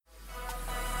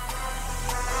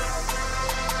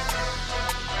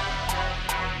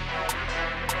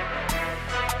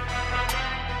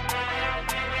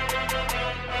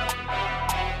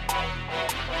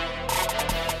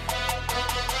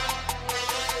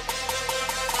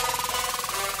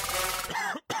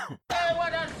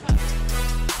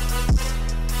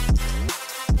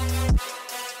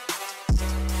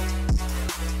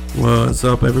What's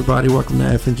up, everybody? Welcome to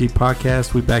FnG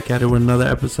Podcast. We back at it with another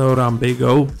episode. I'm Big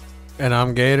O. And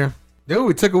I'm Gator. Dude,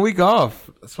 we took a week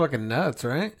off. That's fucking nuts,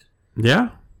 right? Yeah.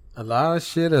 A lot of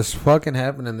shit is fucking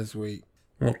happening this week.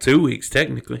 Well, 2 weeks,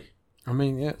 technically. I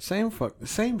mean, yeah, same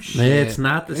shit. It's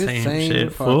not the same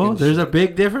shit, fool. There's a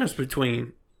big difference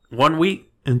between 1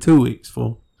 week and 2 weeks,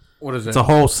 fool. What is that? It's a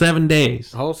whole 7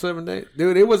 days. A whole 7 days?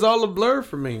 Dude, it was all a blur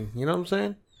for me. You know what I'm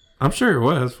saying? I'm sure it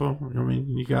was, fool. I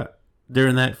mean, you got...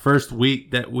 During that first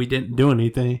week that we didn't do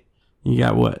anything, you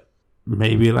got what?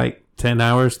 Maybe like 10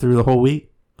 hours through the whole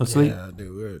week of sleep? Yeah,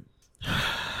 dude.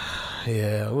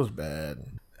 Yeah, it was bad.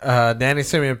 Danny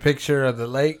sent me a picture of the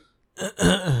lake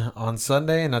on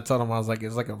Sunday, and I told him, I was like,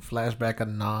 it's like a flashback of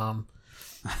Nam.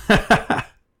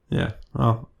 Yeah.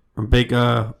 Well, a big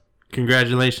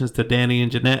congratulations to Danny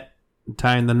and Jeanette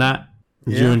tying the knot.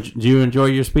 Did you enjoy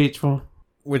your speech, fool?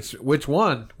 Which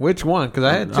one? Because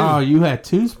I had two. Oh, you had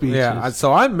two speeches. Yeah,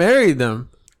 so I married them.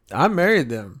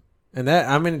 And that,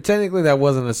 I mean, technically that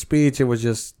wasn't a speech. It was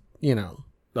just, you know,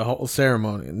 the whole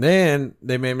ceremony. And then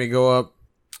they made me go up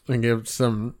and give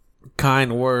some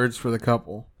kind words for the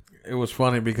couple. It was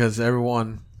funny because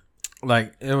everyone,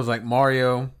 like, it was like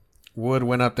Mario, Wood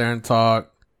went up there and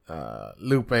talked.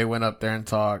 Lupe went up there and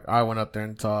talked. I went up there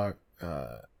and talked.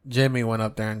 Jimmy went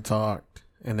up there and talked.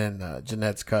 And then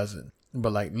Jeanette's cousin.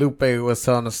 But like Lupe was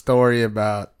telling a story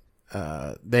about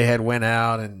they had went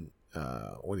out and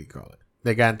what do you call it?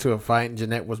 They got into a fight and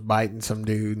Jeanette was biting some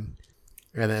dude.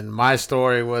 And then my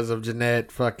story was of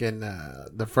Jeanette fucking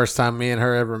the first time me and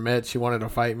her ever met, she wanted to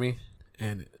fight me.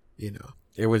 And you know,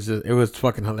 it was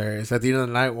fucking hilarious. At the end of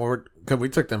the night, cause we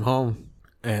took them home,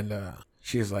 and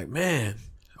she was like, "Man,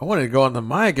 I wanted to go on the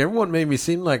mic. Everyone made me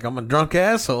seem like I'm a drunk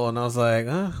asshole." And I was like,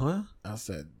 well, I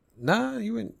said, "Nah,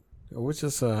 you wouldn't." It was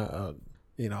just a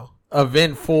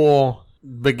eventful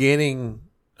beginning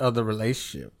of the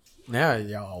relationship. Now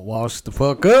y'all wash the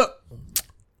fuck up.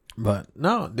 But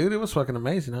no, dude, it was fucking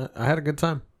amazing. I had a good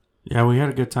time. Yeah, we had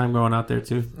a good time going out there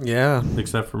too. Yeah,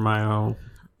 except for my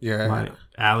my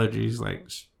allergies, like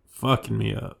fucking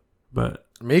me up. But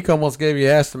Meek almost gave you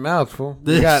ass to mouth, fool.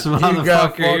 This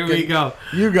motherfucker, here we go.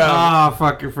 You got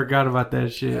fucking forgot about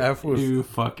that shit. You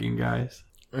fucking guys.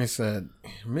 I said,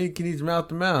 Meek, he needs mouth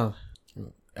to mouth.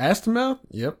 Ass to mouth?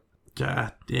 Yep.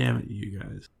 God damn it, you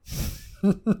guys.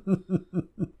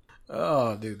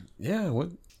 Oh, dude. Yeah,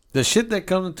 what the shit that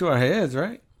comes into our heads,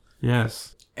 right?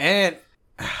 Yes. And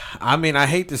I mean, I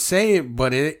hate to say it,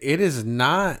 but it is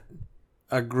not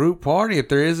a group party if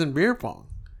there isn't beer pong.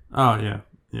 Oh, yeah.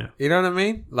 Yeah. You know what I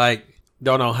mean? Like,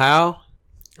 don't know how.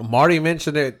 Marty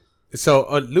mentioned it. So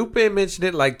Lupe mentioned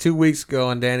it like 2 weeks ago,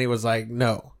 and Danny was like,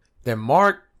 no. Then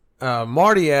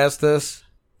Marty asked us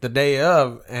the day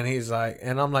of, and he's like,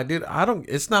 and I'm like, dude,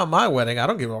 it's not my wedding. I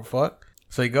don't give a fuck.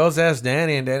 So he goes to ask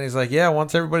Danny, and Danny's like, yeah,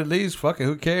 once everybody leaves, fuck it,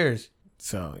 who cares?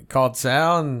 So he called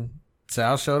Sal, and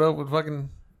Sal showed up with fucking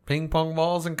ping pong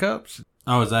balls and cups.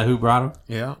 Oh, is that who brought him?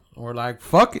 Yeah. We're like,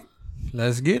 fuck it.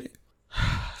 Let's get it.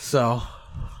 So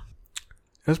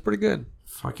it was pretty good.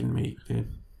 Fucking Meek,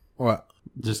 dude. What?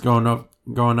 Just going up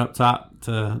top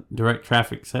to direct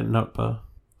traffic, setting up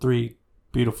 3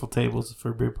 beautiful tables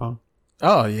for beer pong.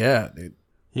 Oh yeah, dude.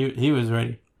 He was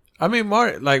ready. I mean,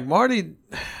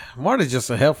 Marty's just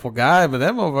a helpful guy, but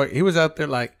that motherfucker, he was out there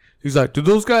like, he's like, do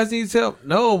those guys need help?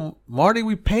 No, Marty,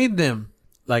 we paid them.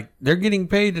 Like, they're getting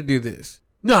paid to do this.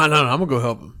 No, I'm gonna go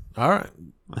help them. All right.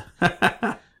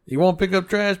 You want to pick up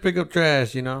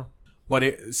trash, you know.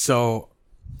 But so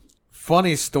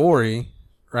funny story,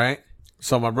 right?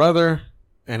 So my brother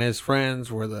and his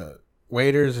friends were the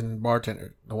waiters and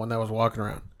bartender, the one that was walking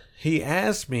around. He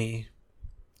asked me,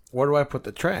 where do I put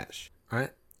the trash?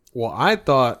 Right? Well, I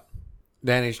thought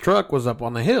Danny's truck was up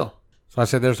on the hill. So I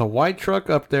said, there's a white truck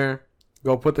up there.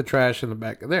 Go put the trash in the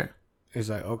back of there. He's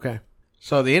like, okay.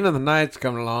 So the end of the night's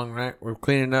coming along, right? We're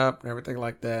cleaning up and everything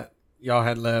like that. Y'all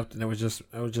had left, and it was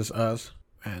just us.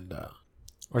 And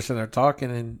we're sitting there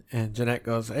talking, and Jeanette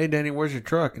goes, hey, Danny, where's your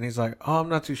truck? And he's like, oh, I'm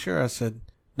not too sure. I said,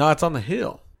 no, it's on the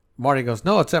hill. Marty goes,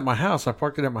 no, it's at my house. I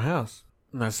parked it at my house.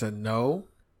 And I said, no,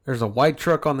 there's a white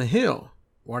truck on the hill.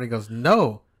 Marty goes,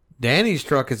 no, Danny's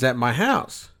truck is at my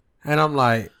house. And I'm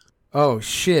like, oh,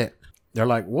 shit. They're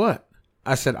like, what?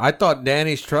 I said, I thought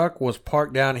Danny's truck was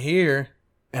parked down here,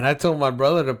 and I told my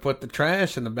brother to put the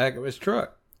trash in the back of his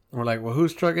truck. We're like, well,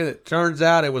 whose truck is it? Turns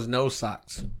out it was No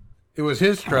Socks. It was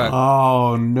his truck.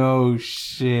 Oh, no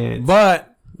shit.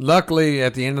 But luckily,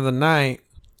 at the end of the night,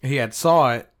 he had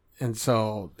saw it, and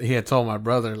so he had told my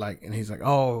brother, like, and he's like,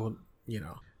 oh, you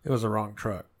know, it was the wrong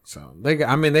truck. So they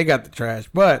got the trash,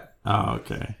 but oh,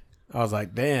 okay. I was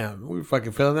like, damn, we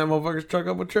fucking filling that motherfucker's truck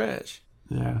up with trash.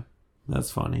 Yeah.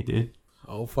 That's funny, dude.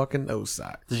 Oh, fucking No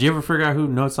Socks. Did you ever figure out who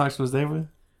No Socks was there with?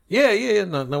 Yeah.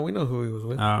 No, we know who he was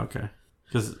with. Oh, okay.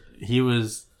 Because he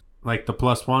was like the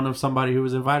 +1 of somebody who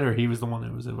was invited, or he was the one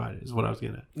that was invited, is what I was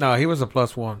getting at. No, he was a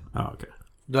 +1. Oh, okay.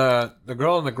 The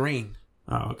girl in the green.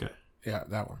 Oh, okay. Yeah,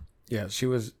 that one. Yeah,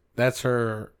 that's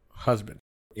her husband.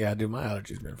 Yeah, dude, my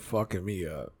allergies been fucking me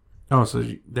up. Oh, so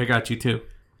they got you too?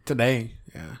 Today,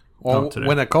 yeah. Well, today.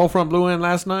 When the cold front blew in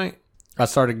last night, I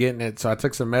started getting it. So I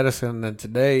took some medicine, and then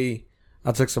today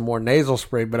I took some more nasal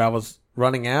spray, but I was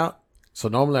running out. So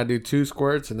normally I do 2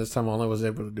 squirts, and this time I only was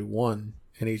able to do 1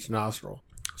 in each nostril.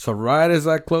 So right as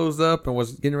I closed up and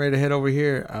was getting ready to head over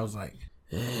here, I was like,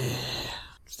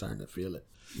 starting to feel it.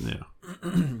 Yeah.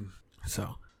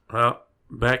 So. Well,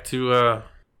 back to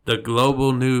the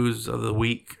global news of the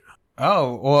week.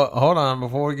 Oh, well, hold on.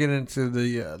 Before we get into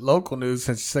the local news,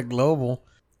 since you said global,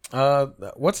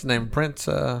 what's the name? Prince,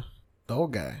 the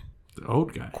old guy. The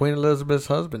old guy. Queen Elizabeth's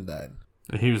husband died.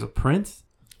 And he was a prince?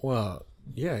 Well,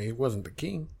 yeah, he wasn't the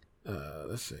king.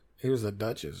 Let's see. He was a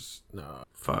duchess. No.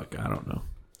 Fuck, I don't know.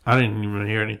 I didn't even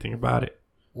hear anything about it.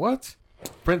 What?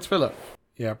 Prince Philip.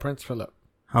 Yeah, Prince Philip.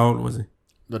 How old was he?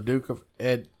 The Duke of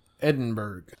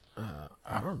Edinburgh.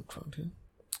 I don't know.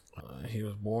 He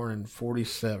was born in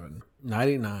 47.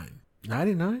 99.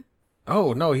 99?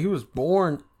 Oh, no, he was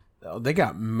born... they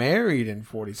got married in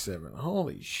 47.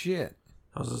 Holy shit.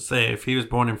 I was going to say, if he was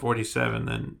born in 47,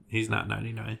 then he's not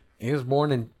 99. He was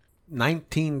born in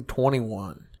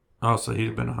 1921. Oh, so he'd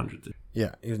have been 100.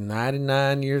 Yeah, he was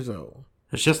 99 years old.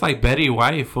 It's just like Betty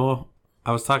White, fool.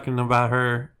 I was talking about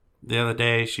her the other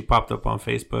day. She popped up on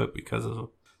Facebook because of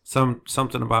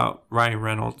something about Ryan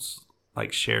Reynolds,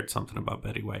 like shared something about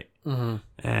Betty White. Mm-hmm.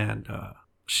 And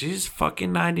she's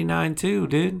fucking 99 too,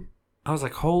 dude. I was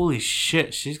like, holy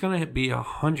shit, she's going to be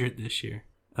 100 this year.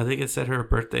 I think it said her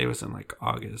birthday was in like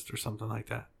August or something like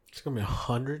that. It's going to be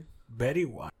 100? Betty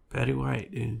White. Betty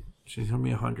White, dude. She's going to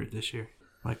be 100 this year.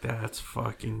 Like, that's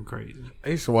fucking crazy. I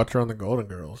used to watch her on the Golden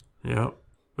Girls. Yep.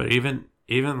 But even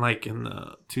like in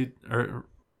the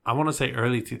I want to say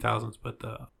early 2000s, but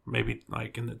maybe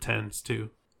like in the 10s too.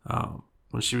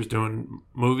 When she was doing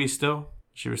movies still,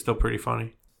 she was still pretty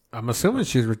funny. I'm assuming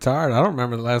she's retired. I don't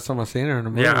remember the last time I seen her in a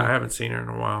movie. Yeah, I haven't seen her in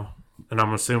a while. And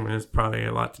I'm assuming it's probably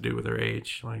a lot to do with her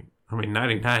age. Like, I mean,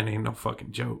 99 ain't no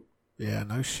fucking joke. Yeah,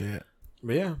 no shit.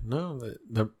 But yeah, no,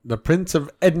 the Prince of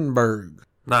Edinburgh.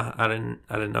 Nah, I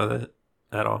didn't know that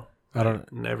at all. I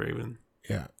don't never even.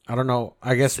 Yeah, I don't know.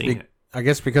 I guess I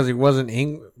guess because he wasn't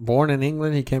born in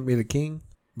England, he can't be the king.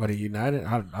 But he united.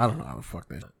 I don't know how the fuck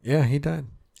that. Yeah, he died.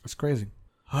 That's crazy.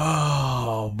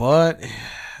 Oh, but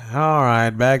all right,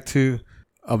 back to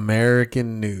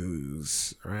American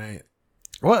news. Right.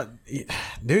 What,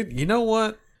 dude? You know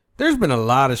what? There's been a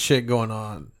lot of shit going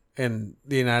on in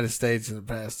the United States in the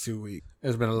past 2 weeks.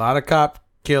 There's been a lot of cop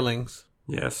killings.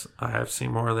 Yes, I have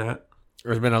seen more of that.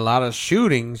 There's been a lot of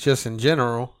shootings just in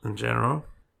general. In general.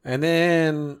 And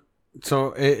then,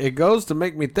 so it goes to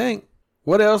make me think,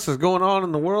 what else is going on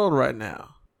in the world right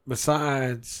now?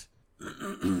 Besides,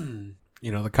 the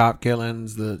cop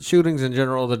killings, the shootings in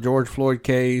general, the George Floyd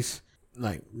case.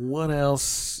 Like, what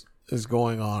else is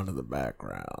going on in the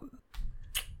background?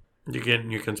 You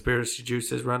getting your conspiracy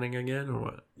juices running again or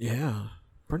what? Yeah,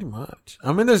 pretty much.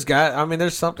 I mean,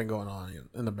 there's something going on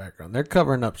in the background. They're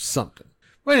covering up something.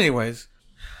 But anyways,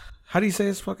 how do you say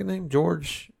his fucking name?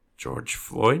 George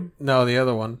Floyd? No, the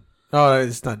other one. No,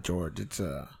 it's not George. It's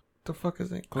what the fuck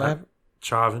is it?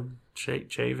 Chavin,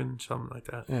 something like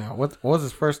that. Yeah. What was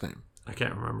his first name? I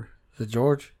can't remember. Is it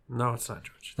George? No, it's not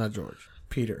George. It's not George.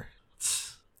 Peter.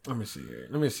 Let me see here.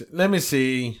 Let me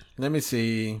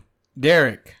see.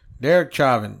 Derek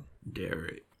Chauvin.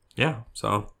 Derek. Yeah.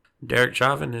 So Derek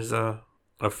Chauvin is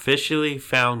officially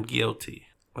found guilty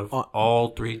of all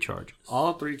 3 charges.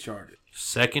 All 3 charges.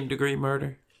 2nd-degree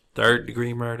murder,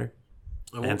 3rd-degree murder,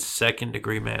 and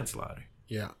 2nd-degree manslaughter.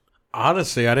 Yeah.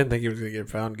 Honestly, I didn't think he was going to get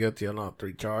found guilty on all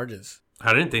 3 charges.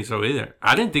 I didn't think so either.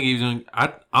 I didn't think he was going.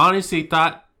 I honestly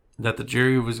thought that the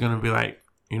jury was going to be like,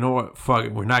 you know what? Fuck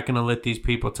it. We're not going to let these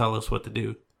people tell us what to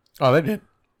do. Oh, they did.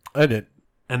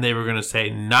 And they were going to say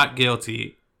not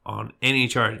guilty on any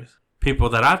charges. People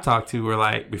that I've talked to were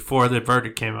like, before the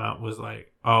verdict came out, was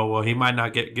like, oh, well, he might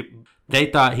not get. They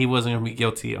thought he wasn't going to be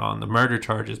guilty on the murder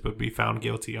charges, but be found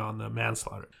guilty on the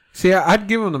manslaughter. See, I'd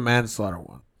give him the manslaughter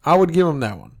one. I would give him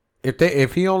that one.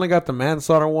 If he only got the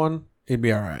manslaughter one, he'd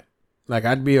be all right. Like,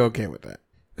 I'd be okay with that.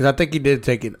 Because I think he did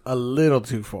take it a little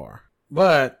too far.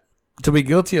 But to be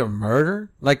guilty of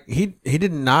murder, like, he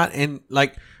did not,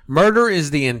 murder is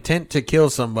the intent to kill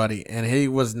somebody, and he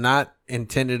was not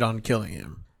intended on killing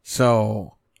him.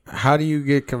 So, how do you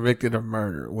get convicted of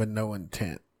murder with no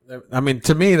intent? I mean,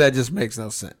 to me, that just makes no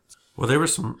sense. Well, there were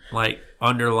some like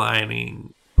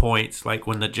underlining points, like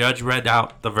when the judge read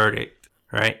out the verdict,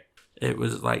 right? It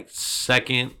was like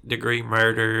 2nd-degree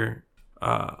murder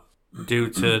due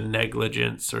to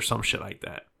negligence or some shit like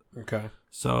that. Okay.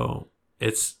 So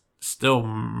it's still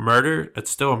murder.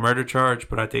 It's still a murder charge,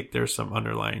 but I think there's some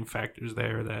underlying factors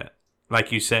there that,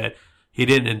 like you said, he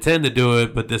didn't intend to do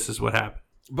it, but this is what happened.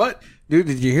 But dude,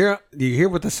 did you hear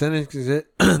what the sentence is?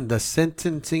 The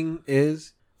sentencing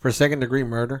is for 2nd-degree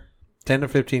murder, 10 to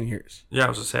 15 years. Yeah, I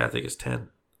was gonna say I think it's 10.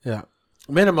 Yeah,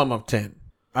 minimum of 10.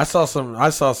 I saw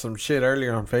some shit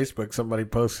earlier on Facebook. Somebody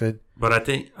posted. But I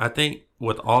think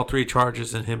with all 3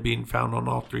 charges and him being found on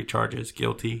all 3 charges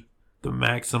guilty, the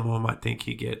maximum I think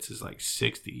he gets is like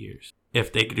 60 years.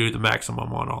 If they do the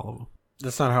maximum on all of them.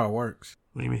 That's not how it works.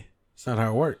 What do you mean? That's not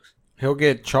how it works. He'll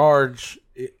get charged.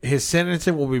 His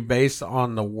sentencing will be based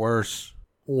on the worst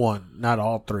one, not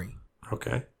all 3.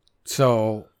 Okay.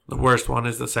 So the worst one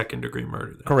is the 2nd-degree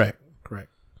murder. Then. Correct.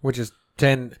 Which is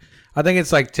 10. I think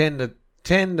it's like 10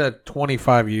 to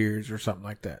 25 years or something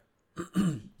like that.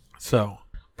 So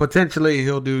potentially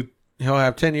he'll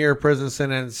have 10-year prison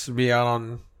sentence, be out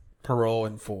on parole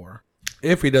in 4.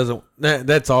 If he doesn't,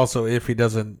 that's also if he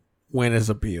doesn't win his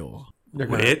appeal.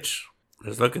 Which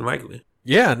is looking likely.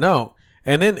 Yeah, no.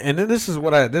 And then this is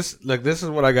what I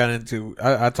got into.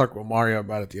 I talked with Mario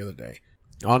about it the other day.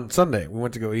 On Sunday, we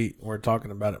went to go eat. We were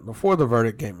talking about it before the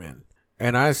verdict came in.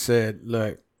 And I said,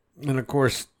 look, and of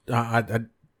course, I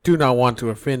do not want to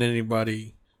offend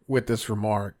anybody with this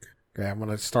remark. Okay, I'm going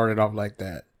to start it off like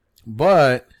that.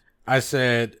 But I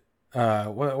said,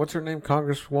 what's her name?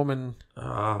 Congresswoman?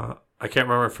 I can't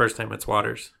remember her first name. It's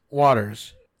Waters.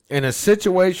 Waters. In a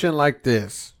situation like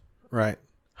this, right?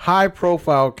 High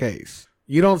profile case.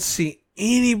 You don't see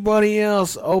anybody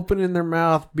else opening their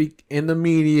mouth in the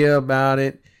media about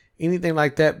it, anything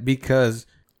like that, because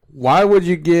why would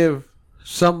you give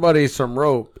somebody some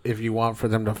rope if you want for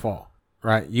them to fall,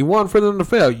 right? You want for them to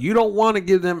fail. You don't want to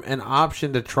give them an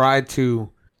option to try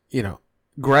to,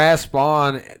 grasp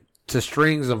on to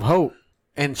strings of hope.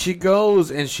 And she goes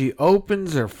and she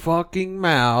opens her fucking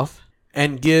mouth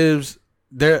and gives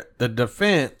the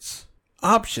defense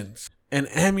options and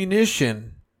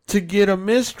ammunition to get a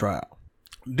mistrial.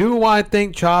 Do I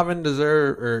think Chauvin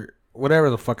or whatever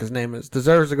the fuck his name is,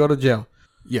 deserves to go to jail?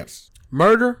 Yes.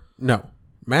 Murder? No.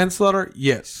 Manslaughter?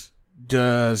 Yes.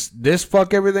 Does this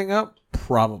fuck everything up?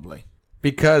 Probably.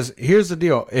 Because here's the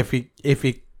deal. If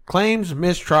he claims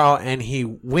mistrial and he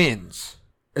wins,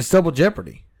 it's double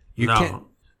jeopardy. No.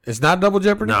 It's not double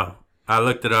jeopardy? No. I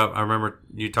looked it up. I remember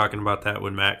you talking about that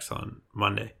with Max on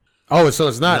Monday. Oh, so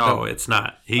it's not? No, it's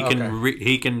not. He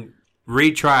can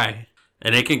retry,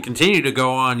 and it can continue to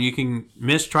go on. You can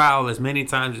mistrial as many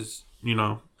times as,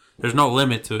 there's no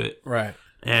limit to it. Right.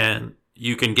 And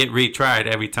you can get retried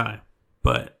every time,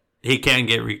 but he can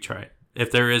get retried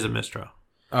if there is a mistrial.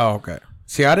 Oh, okay.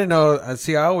 See, I didn't know.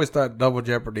 See, I always thought double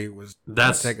jeopardy was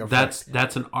that's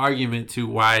an argument to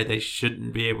why they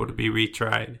shouldn't be able to be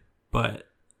retried. But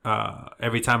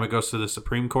every time it goes to the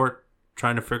Supreme Court,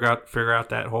 trying to figure out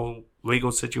that whole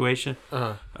legal situation,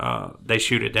 they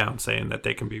shoot it down, saying that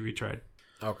they can be retried.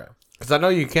 Okay. Because I know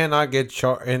you cannot get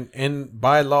charged, and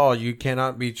by law, you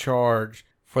cannot be charged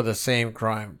for the same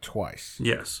crime twice.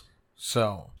 Yes.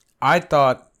 So I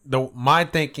thought my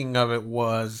thinking of it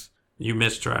was you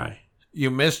mistry.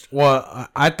 Well,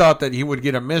 I thought that he would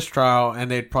get a mistrial,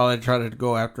 and they'd probably try to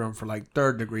go after him for like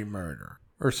 3rd-degree murder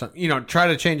or something. Try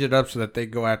to change it up so that they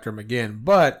go after him again.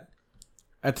 But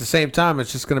at the same time,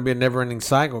 it's just going to be a never-ending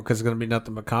cycle because it's going to be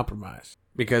nothing but compromise.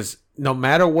 Because no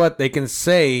matter what, they can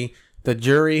say, the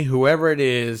jury, whoever it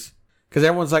is, because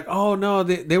everyone's like, oh, no,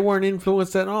 they weren't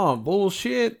influenced at all.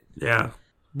 Bullshit. Yeah.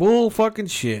 Bull fucking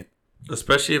shit.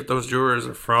 Especially if those jurors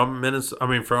are from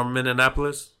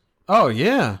Minneapolis. Oh,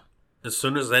 yeah. As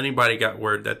soon as anybody got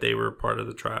word that they were part of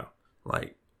the trial,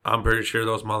 I'm pretty sure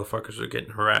those motherfuckers are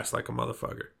getting harassed like a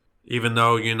motherfucker. Even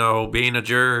though, being a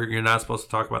juror, you're not supposed to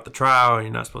talk about the trial.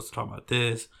 You're not supposed to talk about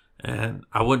this. And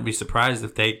I wouldn't be surprised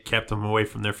if they kept them away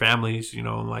from their families,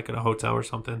 like at a hotel or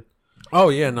something. Oh,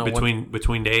 yeah. No.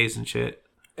 Between days and shit.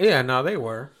 Yeah, no, they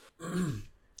were.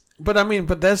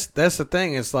 But that's the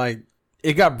thing. It's like,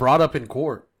 it got brought up in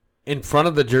court in front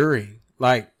of the jury.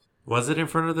 Was it in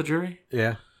front of the jury?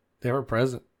 Yeah. They were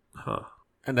present. Huh.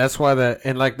 And that's why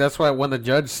that's why when the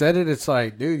judge said it, it's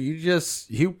like, dude,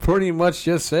 you pretty much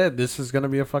just said this is going to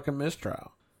be a fucking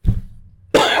mistrial.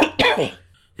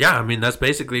 Yeah, that's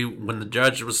basically when the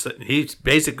judge he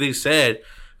basically said,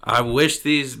 I wish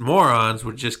these morons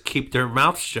would just keep their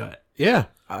mouths shut. Yeah.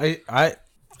 I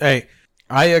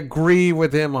I agree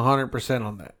with him 100%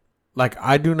 on that. Like,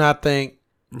 I do not think...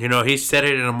 You know, he said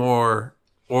it in a more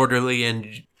orderly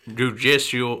and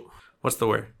judicial... What's the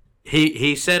word?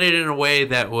 He said it in a way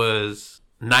that was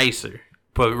nicer.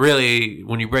 But really,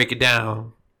 when you break it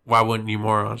down, why wouldn't you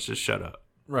morons just shut up?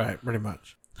 Right, pretty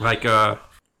much. Like,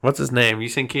 what's his name? You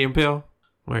seen Key and Peele?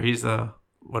 Where he's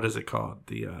what is it called?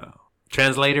 The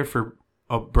translator for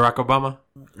Barack Obama?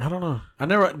 I don't know. I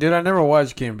never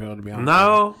watched Key and Peele, to be honest.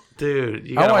 No? Dude,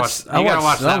 you gotta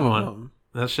watch that one. Them.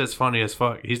 That shit's funny as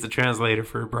fuck. He's the translator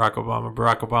for Barack Obama.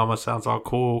 Barack Obama sounds all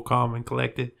cool, calm, and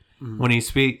collected when he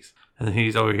speaks. And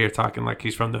he's over here talking like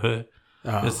he's from the hood.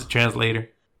 That's the translator.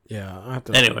 Yeah. I have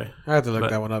to look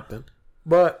that one up then.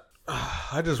 But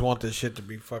I just want this shit to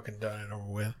be fucking done and over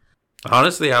with.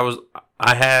 Honestly,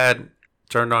 I had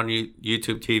turned on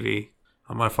YouTube TV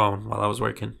on my phone while I was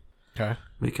working. Okay.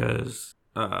 Because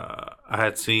I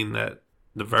had seen that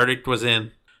the verdict was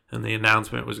in and the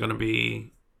announcement was going to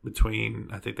be between,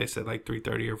 I think they said like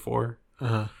 3:30 or 4.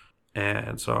 Uh-huh.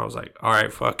 And so I was like, all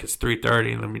right, fuck, it's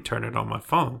 3:30. Let me turn it on my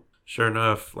phone. Sure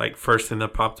enough, like first thing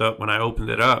that popped up when I opened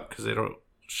it up, because it'll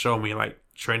show me like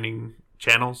trending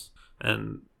channels,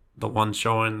 and the one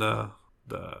showing the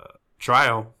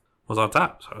trial was on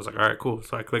top. So I was like, all right, cool.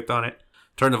 So I clicked on it,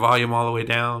 turned the volume all the way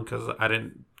down because I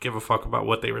didn't give a fuck about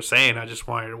what they were saying. I just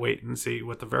wanted to wait and see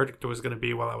what the verdict was going to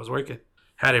be while I was working.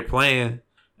 Had it playing,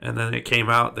 and then it came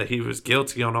out that he was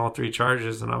guilty on all 3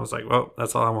 charges, and I was like, well,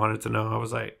 that's all I wanted to know. I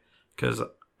was like, because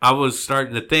I was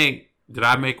starting to think, did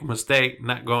I make a mistake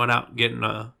not going out and getting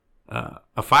a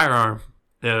firearm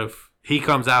if he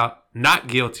comes out not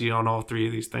guilty on all 3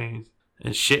 of these things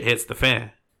and shit hits the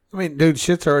fan? I mean, dude,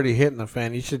 shit's already hitting the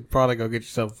fan. You should probably go get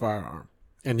yourself a firearm.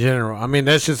 In general. I mean,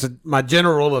 that's just my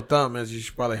general rule of thumb is you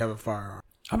should probably have a firearm.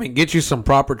 I mean, get you some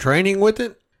proper training with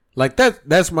it. Like,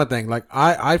 that's my thing. Like,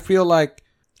 I feel like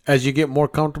as you get more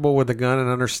comfortable with a gun and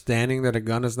understanding that a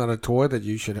gun is not a toy, that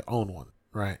you should own one.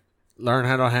 Right? Learn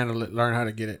how to handle it. Learn how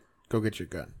to get it. Go get your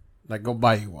gun. Like, go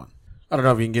buy you one. I don't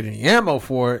know if you can get any ammo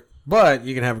for it, but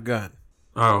you can have a gun.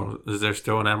 Oh, is there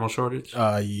still an ammo shortage?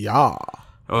 Yeah.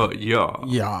 Oh, yeah.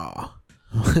 Yeah.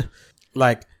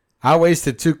 Like, I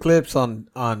wasted 2 clips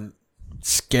on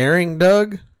scaring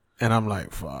Doug, and I'm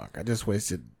like, fuck, I just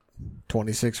wasted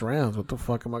 26 rounds. What the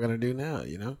fuck am I going to do now,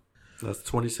 you know? That's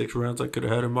 26 rounds I could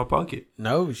have had in my pocket.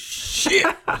 No shit.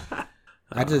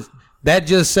 That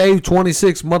just saved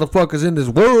 26 motherfuckers in this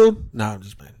world. No, I'm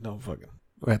just playing. Don't fucking.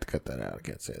 We have to cut that out. I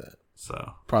can't say that.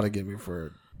 So probably get me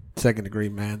for 2nd-degree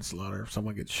manslaughter if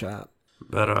someone gets shot.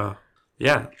 But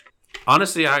yeah.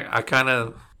 Honestly, I kind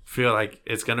of feel like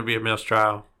it's gonna be a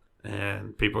mistrial,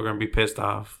 and people are gonna be pissed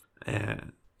off,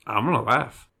 and I'm gonna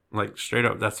laugh. Like, straight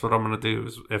up, that's what I'm gonna do.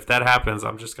 Is if that happens,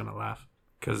 I'm just gonna laugh,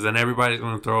 because then everybody's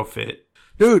gonna throw a fit.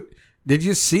 Dude, did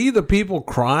you see the people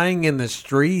crying in the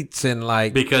streets and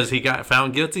like... Because he got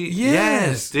found guilty?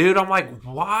 Yes, dude. I'm like,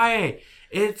 why?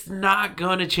 It's not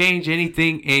going to change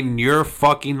anything in your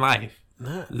fucking life.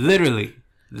 Nah. Literally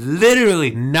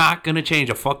not going to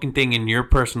change a fucking thing in your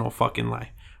personal fucking life.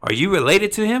 Are you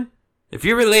related to him? If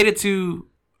you're related to...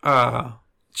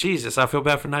 Jesus, I feel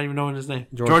bad for not even knowing his name.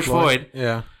 George Floyd.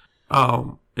 Yeah.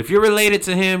 If you're related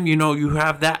to him, you know, you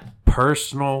have that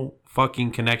personal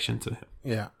fucking connection to him.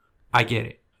 Yeah. I get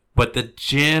it. But the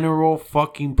general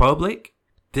fucking public,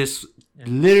 this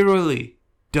literally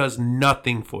does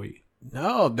nothing for you.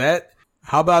 No,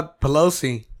 how about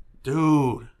Pelosi?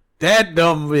 Dude. That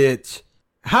dumb bitch.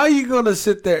 How you going to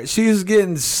sit there? She's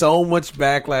getting so much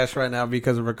backlash right now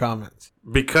because of her comments.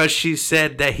 Because she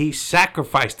said that he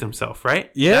sacrificed himself,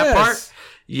 right? Yes. That part?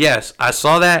 Yes. I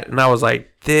saw that and I was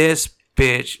like, this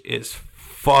bitch is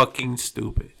fucking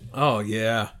stupid. Oh,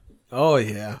 yeah. Oh,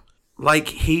 yeah. Like,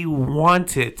 he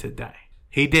wanted to die.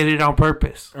 He did it on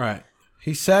purpose. Right.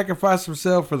 He sacrificed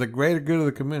himself for the greater good of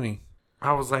the community.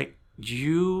 I was like,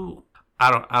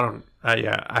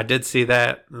 I did see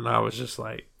that, and I was just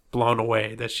like blown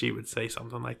away that she would say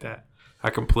something like that. I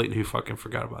completely fucking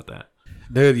forgot about that.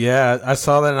 Dude, yeah, I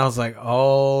saw that and I was like,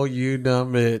 oh, you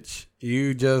dumb bitch.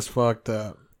 You just fucked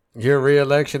up. Your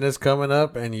re-election is coming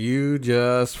up and you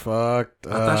just fucked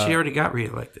up. I thought she already got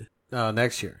re-elected. No,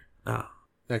 next year. Oh.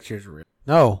 Next year's real.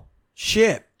 No.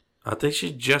 Shit. I think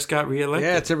she just got reelected.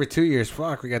 Yeah, it's every 2 years.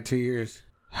 Fuck, we got 2 years.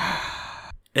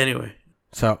 Anyway.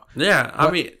 So. Yeah,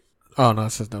 I mean. Oh, no,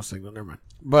 it says no signal. Never mind.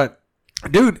 But,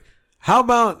 dude, how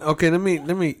about, okay, let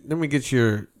me get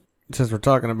your, since we're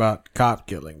talking about cop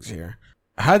killings here.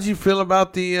 How'd you feel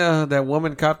about the, that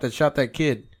woman cop that shot that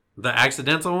kid? The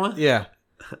accidental one? Yeah.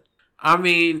 I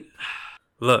mean,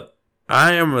 look,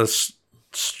 I am a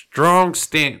strong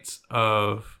stance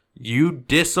of you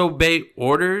disobey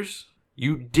orders,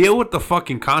 You deal with the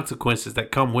fucking consequences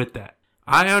that come with that.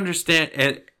 I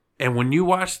understand. And when you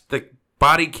watch the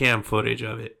body cam footage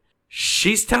of it,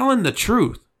 she's telling the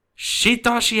truth. She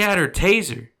thought she had her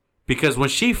taser because when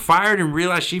she fired and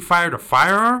realized she fired a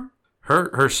firearm,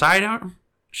 her sidearm,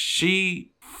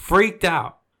 she freaked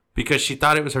out because she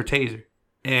thought it was her taser.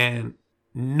 And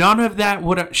none of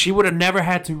that she would have never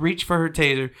had to reach for her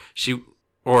taser.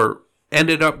 Or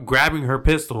ended up grabbing her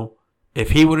pistol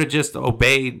if he would have just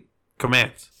obeyed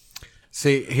commands.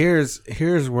 See, here's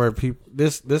where people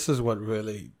this is what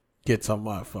really gets on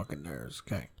my fucking nerves.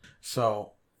 Okay,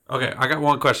 so I got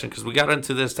one question because we got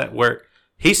into this at work.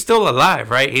 He's still alive,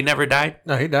 right? He never died.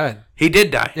 No, he died. He did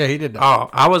die. Yeah, he did die. Oh,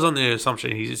 I was on the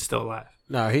assumption he's still alive.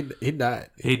 No, he died.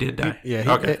 He did die.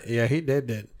 He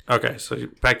did. Okay, so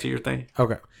back to your thing.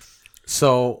 Okay,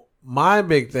 so my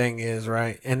big thing is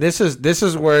right, and this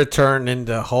is where it turned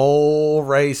into the whole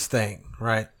race thing,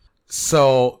 right?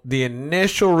 So the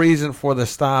initial reason for the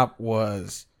stop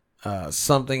was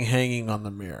something hanging on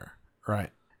the mirror, right?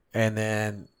 And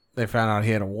then they found out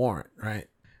he had a warrant, right?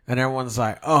 And everyone's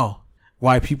like, oh,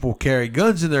 white people carry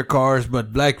guns in their cars,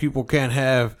 but black people can't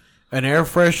have an air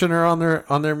freshener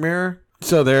on their mirror.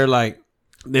 So they're like,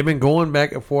 they've been going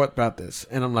back and forth about this.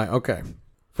 And I'm like, okay,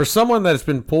 for someone that's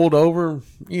been pulled over,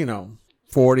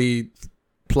 40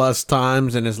 plus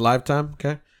times in his lifetime,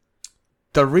 okay?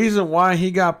 The reason why he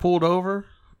got pulled over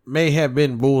may have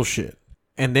been bullshit.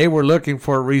 And they were looking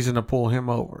for a reason to pull him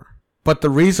over. But the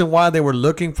reason why they were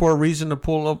looking for a reason to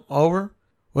pull him over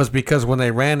was because when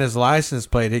they ran his license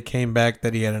plate, it came back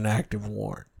that he had an active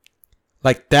warrant.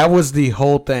 Like, that was the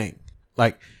whole thing.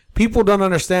 Like, people don't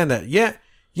understand that.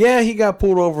 Yeah, he got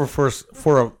pulled over for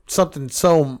something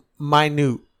so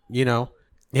minute, He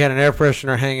had an air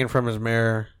freshener hanging from his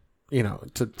mirror,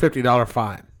 it's a $50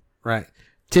 fine, right?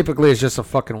 Typically, it's just a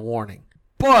fucking warning.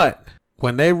 But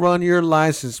when they run your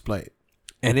license plate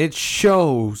and it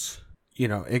shows,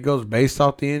 it goes based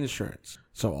off the insurance.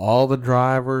 So all the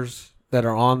drivers that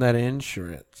are on that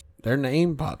insurance, their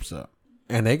name pops up.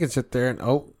 And they can sit there and,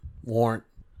 warrant.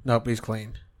 Nope, he's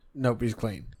clean. Nope, he's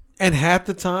clean. And half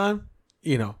the time,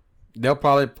 they'll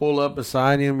probably pull up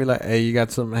beside you and be like, hey, you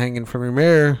got something hanging from your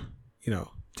mirror,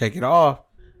 take it off.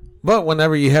 But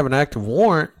whenever you have an active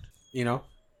warrant,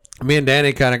 me and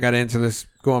Danny kind of got into this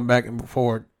going back and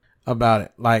forth about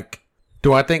it. Like,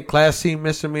 do I think Class C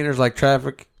misdemeanors like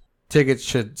traffic tickets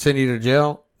should send you to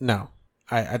jail? No.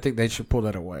 I think they should pull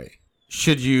that away.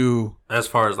 Should you... As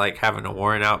far as like having a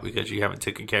warrant out because you haven't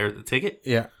taken care of the ticket?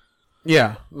 Yeah.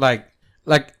 Yeah. Like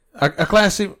a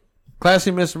Class C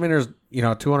misdemeanor is,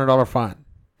 $200 fine.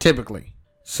 Typically.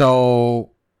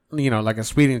 So, like a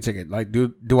speeding ticket. Like,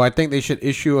 do I think they should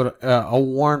issue a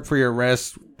warrant for your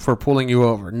arrest for pulling you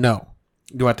over? No.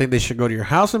 Do I think they should go to your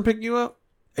house and pick you up?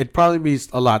 It'd probably be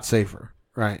a lot safer,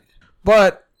 right?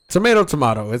 But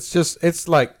tomato. It's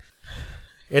like,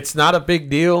 it's not a big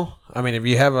deal. I mean, if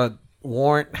you have a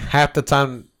warrant, half the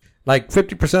time, like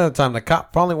 50% of the time, the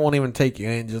cop probably won't even take you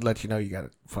in, just let you know you got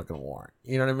a fucking warrant.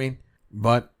 You know what I mean?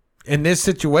 But in this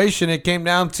situation, it came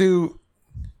down to,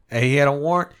 hey, he had a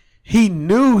warrant. He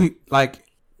knew,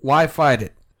 why fight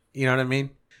it? You know what I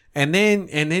mean? And then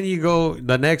you go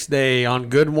the next day on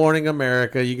Good Morning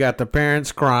America, you got the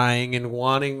parents crying and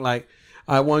wanting,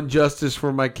 I want justice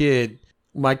for my kid.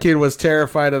 My kid was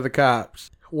terrified of the cops.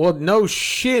 Well, no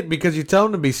shit, because you tell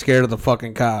them to be scared of the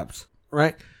fucking cops,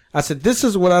 right? I said, this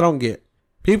is what I don't get.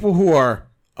 People who are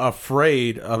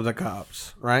afraid of the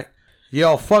cops, right?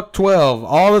 Yell, fuck 12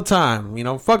 all the time.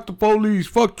 Fuck the police,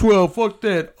 fuck 12, fuck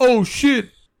that. Oh, shit.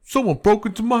 Someone broke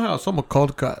into my house. I'm going to call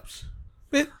the cops.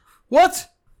 What?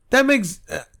 That makes...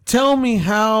 tell me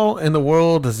how in the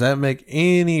world does that make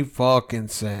any fucking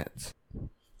sense?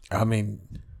 I mean,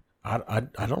 I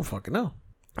don't fucking know.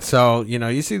 So,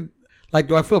 you see...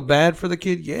 do I feel bad for the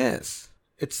kid? Yes.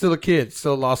 It's still a kid. It's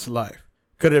still a loss of life.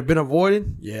 Could it have been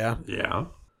avoided? Yeah. Yeah.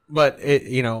 But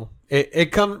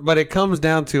it comes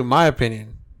down to, my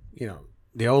opinion,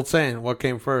 the old saying, what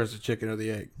came first, the chicken or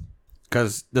the egg?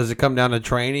 Because does it come down to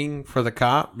training for the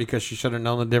cop because she should have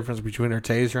known the difference between her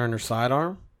taser and her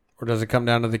sidearm? Or does it come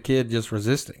down to the kid just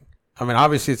resisting? I mean,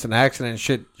 obviously it's an accident.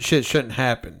 Shit shouldn't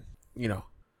happen.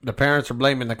 The parents are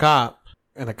blaming the cop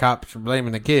and the cops are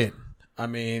blaming the kid. I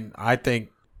mean, I think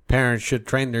parents should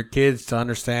train their kids to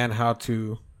understand how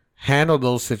to handle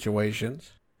those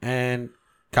situations, and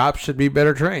cops should be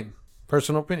better trained.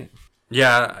 Personal opinion.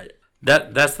 Yeah,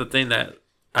 that's the thing that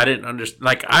I didn't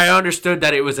understand. I understood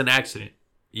that it was an accident.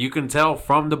 You can tell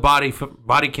from the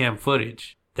body cam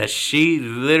footage that she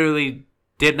literally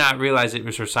did not realize it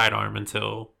was her sidearm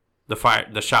until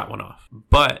the shot went off.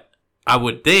 But I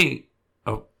would think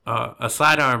a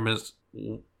sidearm is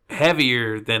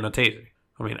heavier than a taser.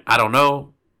 I mean, I don't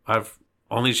know. I've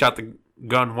only shot the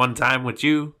gun one time with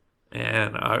you,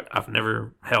 and I've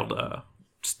never held a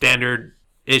standard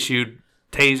issued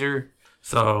taser,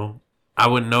 so I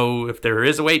wouldn't know if there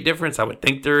is a weight difference. I would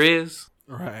think there is.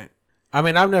 Right. I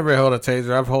mean, I've never held a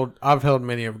taser. I've held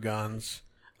many of guns.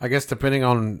 I guess depending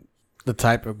on the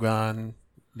type of gun,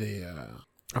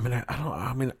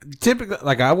 typically,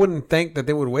 like, I wouldn't think that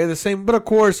they would weigh the same, but of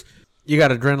course, you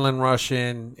got adrenaline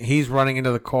rushing. He's running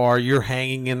into the car. You're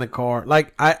hanging in the car.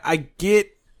 Like, I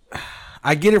get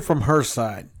it from her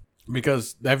side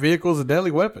because that vehicle is a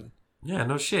deadly weapon. Yeah,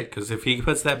 no shit. Because if he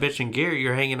puts that bitch in gear,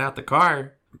 you're hanging out the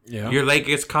car. Yeah. Your leg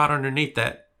gets caught underneath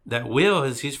that wheel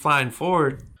as he's flying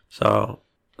forward. So,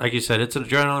 like you said, it's an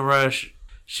adrenaline rush.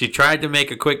 She tried to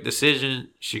make a quick decision.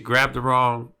 She grabbed the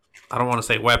wrong, I don't want to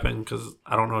say weapon because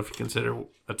I don't know if you consider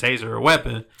a taser a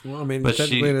weapon. Well, I mean,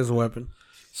 technically it is a weapon.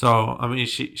 So, I mean,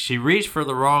 she reached for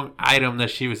the wrong item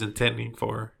that she was intending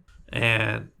for.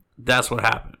 And that's what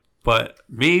happened. But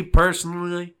me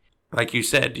personally, like you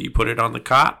said, do you put it on the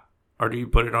cop or do you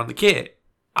put it on the kid?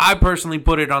 I personally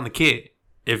put it on the kid.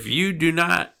 If you do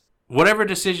not, whatever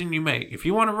decision you make, if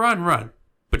you want to run.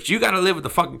 But you got to live with the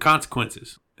fucking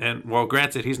consequences. And, well,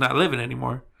 granted, he's not living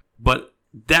anymore. But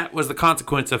that was the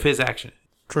consequence of his action.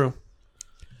 True.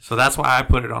 So that's why I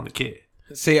put it on the kid.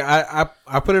 See, I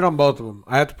put it on both of them.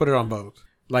 I have to put it on both.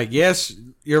 Like, yes,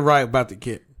 you're right about the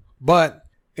kid. But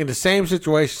in the same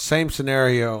situation, same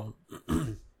scenario,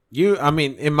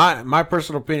 in my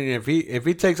personal opinion, if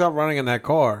he takes off running in that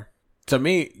car, to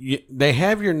me, they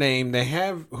have your name, they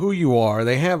have who you are,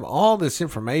 they have all this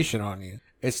information on you.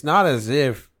 It's not as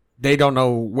if they don't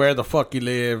know where the fuck you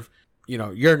live. You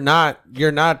know, you're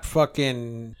not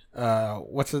fucking,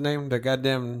 what's his name? The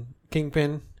goddamn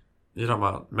kingpin. You talking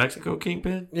about Mexico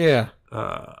kingpin? Yeah.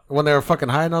 When they were fucking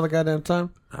hiding all the goddamn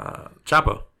time?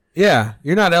 Chapo. Yeah.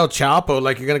 You're not El Chapo,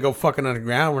 like you're going to go fucking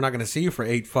underground. We're not going to see you for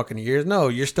 8 fucking years. No,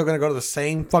 you're still going to go to the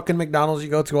same fucking McDonald's you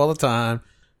go to all the time.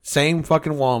 Same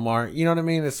fucking Walmart. You know what I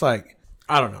mean? It's like,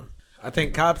 I don't know. I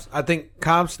think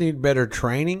cops need better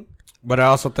training, but I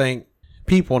also think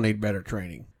people need better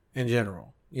training in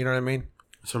general. You know what I mean?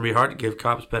 It's going to be hard to give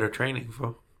cops better training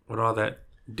with all that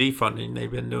defunding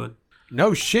they've been doing.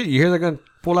 No shit. You hear they're going to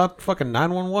pull out fucking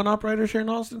 911 operators here in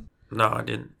Austin? No, I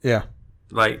didn't. Yeah.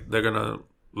 Like, they're going to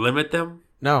limit them?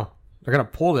 No. They're going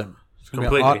to pull them. It's going to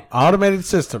be completely an automated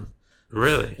system.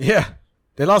 Really? Yeah.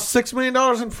 They lost $6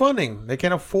 million in funding. They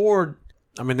can't afford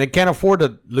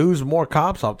to lose more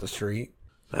cops off the street.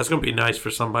 That's going to be nice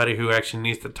for somebody who actually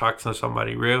needs to talk to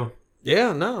somebody real.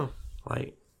 Yeah, no.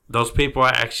 Like, those people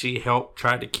actually help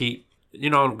try to keep,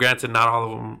 granted, not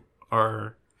all of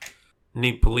them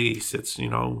need police. It's,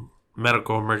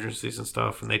 medical emergencies and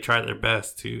stuff. And they try their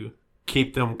best to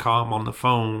keep them calm on the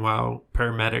phone while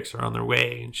paramedics are on their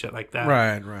way and shit like that.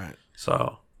 Right.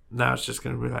 So now it's just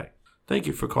going to be like, thank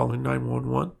you for calling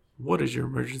 911. What is your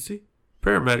emergency?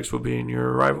 Paramedics will be in your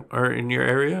arrival or in your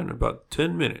area in about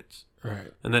 10 minutes.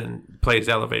 Right. And then plays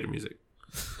elevator music.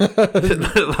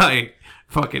 Like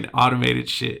fucking automated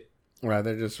shit. Right,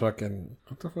 they're just fucking,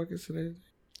 what the fuck is today?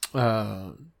 What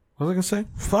was I going to say?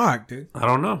 Fuck, dude. I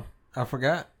don't know. I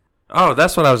forgot. Oh,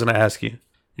 that's what I was going to ask you.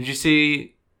 Did you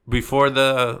see before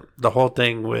the whole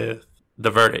thing with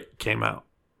the verdict came out,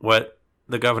 what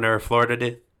the governor of Florida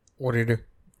did? What did he do?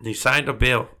 He signed a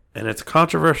bill, and it's a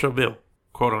controversial bill,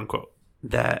 quote unquote,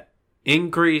 that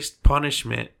increased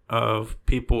punishment of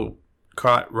people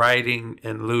caught rioting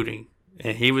and looting.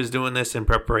 And he was doing this in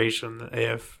preparation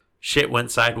if shit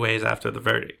went sideways after the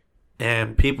verdict.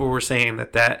 And people were saying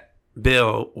that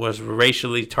bill was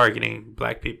racially targeting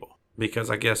black people. Because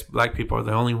I guess black people are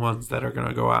the only ones that are going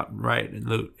to go out and riot and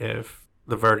loot if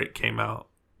the verdict came out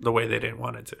the way they didn't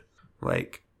want it to.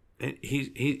 Like,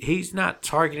 he's not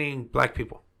targeting black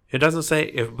people. It doesn't say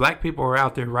if black people are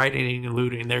out there rioting and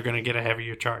looting, they're going to get a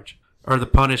heavier charge. Or the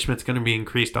punishment's going to be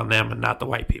increased on them and not the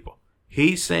white people.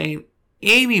 He's saying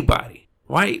anybody,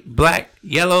 white, black,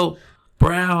 yellow,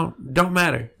 brown, don't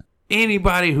matter.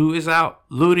 Anybody who is out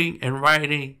looting and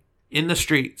rioting in the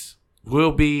streets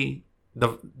will be,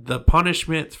 the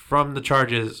punishments from the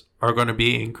charges are going to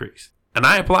be increased. And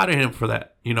I applauded him for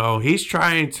that. He's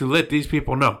trying to let these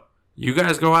people know. You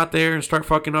guys go out there and start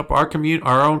fucking up our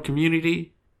own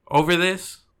community over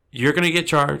this, you're going to get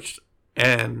charged.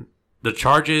 And the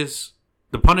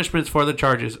punishments for the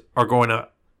charges are going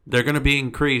up. They're going to be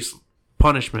increased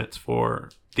punishments for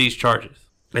these charges.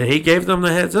 And he gave them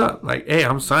the heads up. Like, hey,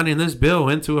 I'm signing this bill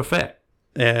into effect.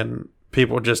 And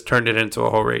people just turned it into a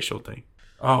whole racial thing.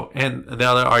 Oh, and the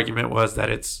other argument was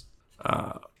that it's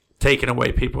taking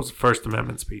away people's First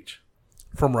Amendment speech.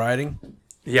 From rioting?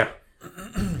 Yeah.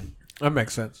 That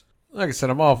makes sense. Like I said,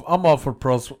 I'm all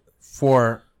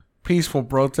for peaceful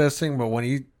protesting, but when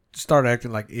you start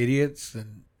acting like idiots,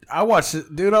 and I watched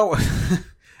it, dude.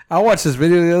 I watched this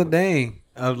video the other day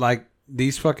of like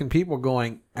these fucking people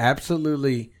going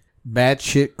absolutely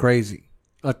batshit crazy.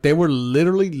 Like they were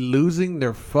literally losing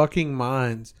their fucking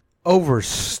minds over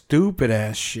stupid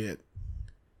ass shit.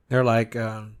 They're like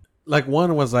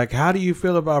one was like, "How do you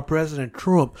feel about President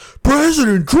Trump?"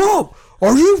 President Trump?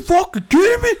 Are you fucking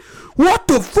kidding me? What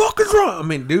the fuck is wrong? I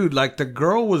mean, dude, like the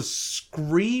girl was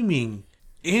screaming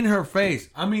in her face.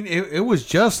 I mean, it was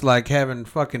just like having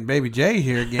fucking Baby J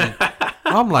here again.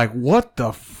 I'm like, what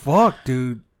the fuck,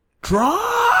 dude? Trump!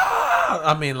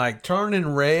 I mean, like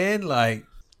turning red. Like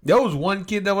there was one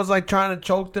kid that was like trying to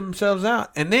choke themselves out,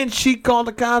 and then she called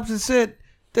the cops and said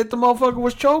that the motherfucker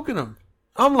was choking them.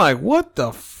 I'm like, what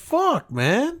the fuck,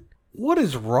 man? What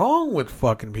is wrong with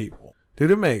fucking people,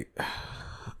 dude?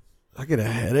 I get a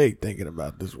headache thinking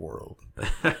about this world.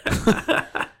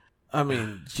 I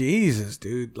mean, Jesus,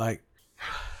 dude. Like,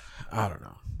 I don't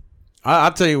know.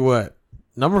 I'll tell you what.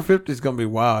 Number 50 is going to be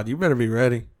wild. You better be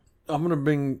ready. I'm going to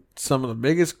bring some of the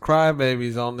biggest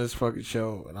crybabies on this fucking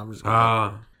show. And I'm just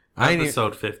going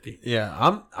episode 50.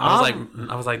 Yeah.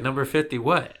 I was like, number 50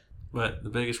 what? What? The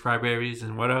biggest crybabies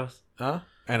and what else?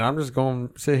 And I'm just going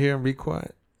to sit here and be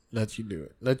quiet. Let you do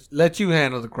it. Let you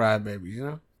handle the crybabies, you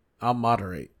know? I'll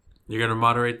moderate. You're going to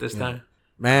moderate this time?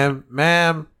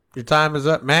 Ma'am, your time is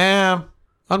up. Ma'am,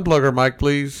 unplug her mic,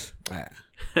 please.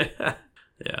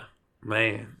 Yeah.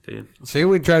 Man, dude. See,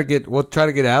 we'll try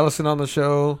to get Allison on the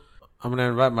show. I'm going to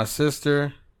invite my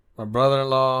sister, my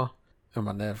brother-in-law, and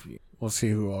my nephew. We'll see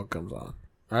who all comes on.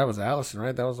 That was Allison,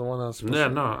 right? That was the one that was supposed to.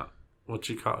 No. What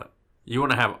you call it? You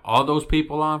want to have all those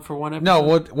people on for one episode?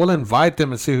 No, we'll invite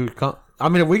them and see who comes. I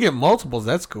mean, if we get multiples,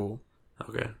 that's cool.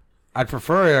 Okay. I'd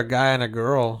prefer a guy and a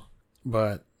girl,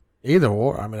 but either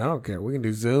or. I mean, I don't care. We can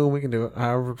do Zoom. We can do it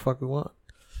however the fuck we want.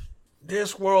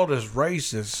 This world is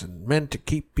racist and meant to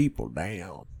keep people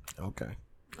down. Okay.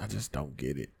 I just don't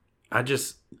get it. I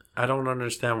don't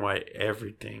understand why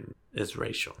everything is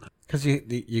racial now. Because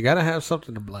you got to have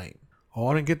something to blame. Oh,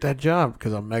 I didn't get that job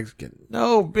because I'm Mexican.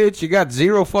 No, bitch, you got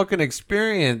zero fucking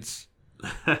experience.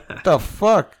 What the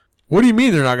fuck? What do you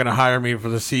mean they're not going to hire me for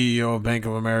the CEO of Bank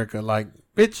of America? Like,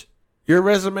 bitch, your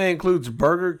resume includes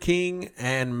Burger King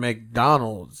and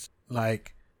McDonald's.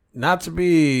 Like, not to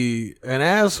be an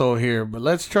asshole here, but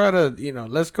let's try to,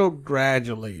 let's go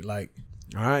gradually. Like,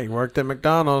 all right, you worked at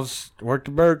McDonald's, worked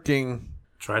at Burger King.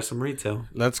 Try some retail.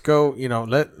 Let's go, you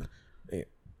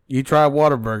try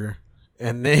Whataburger.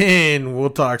 And then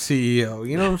we'll talk CEO.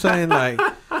 You know what I'm saying? Like,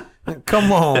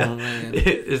 come on, man.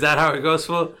 Is that how it goes,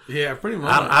 fool? Yeah, pretty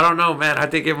much. I don't know, man. I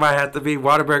think it might have to be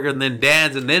Whataburger and then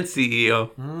Dan's and then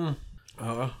CEO.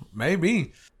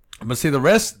 Maybe. But see the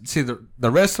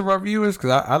rest of our viewers,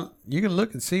 because you can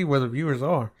look and see where the viewers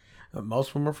are. Most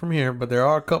of them are from here, but there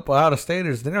are a couple out of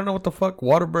staters. They don't know what the fuck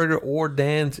Whataburger or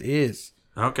Dan's is.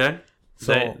 Okay.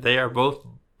 So they are both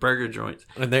burger joints.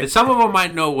 And some of them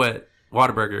might know what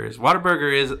Whataburger is.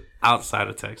 Whataburger is outside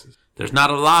of Texas. There's not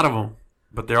a lot of them,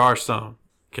 but there are some.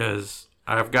 Because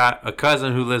I've got a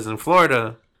cousin who lives in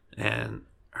Florida, and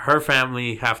her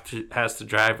family has to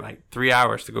drive like 3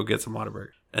 hours to go get some Whataburger.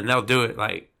 And they'll do it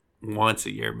like once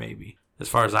a year maybe, as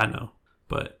far as I know.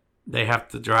 But they have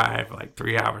to drive like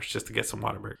 3 hours just to get some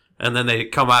Whataburger. And then they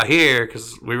come out here,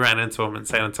 because we ran into them in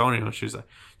San Antonio, and she was like,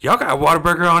 y'all got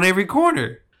Whataburger on every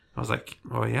corner. I was like,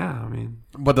 well, yeah, I mean.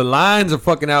 But the lines are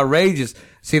fucking outrageous.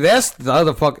 See, that's the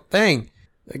other fucking thing.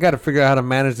 They got to figure out how to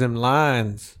manage them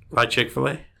lines. Like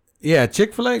Chick-fil-A? Yeah,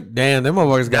 Chick-fil-A? Damn, them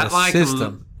motherfuckers got a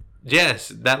system. Yes,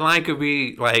 that line could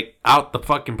be like out the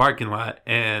fucking parking lot,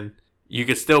 and you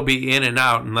could still be in and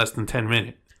out in less than 10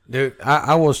 minutes. Dude,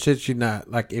 I will shit you not.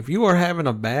 Like, if you are having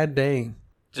a bad day,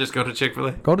 just go to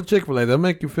Chick-fil-A. Go to Chick-fil-A. They'll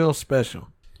make you feel special.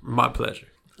 My pleasure.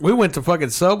 We went to fucking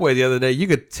Subway the other day. You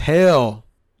could tell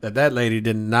that lady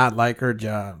did not like her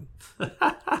job.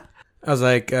 I was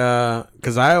like,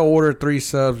 because I ordered 3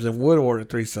 subs and would order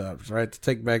 3 subs, right, to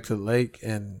take back to the lake.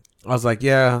 And I was like,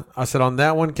 yeah. I said, on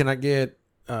that one, can I get,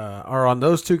 or on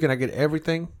those 2, can I get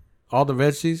everything? All the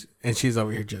veggies? And she's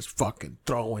over here just fucking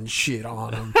throwing shit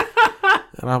on them.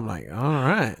 And I'm like, all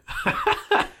right.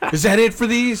 Is that it for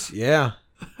these? Yeah.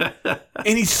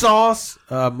 Any sauce?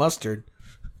 Mustard.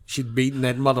 She's beating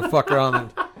that motherfucker on them.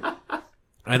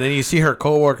 And then you see her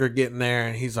coworker getting there,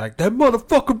 and he's like, that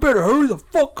motherfucker better hurry the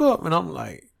fuck up. And I'm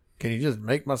like, can you just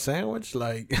make my sandwich?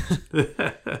 Like,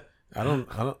 I don't.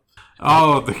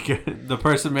 Oh, the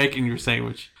person making your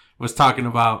sandwich was talking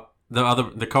about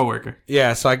the coworker.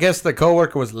 Yeah, so I guess the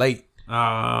coworker was late.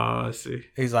 I see.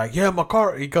 He's like, yeah, my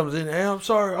car. He comes in. Hey, I'm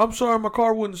sorry, my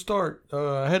car wouldn't start.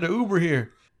 I had to Uber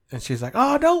here. And she's like,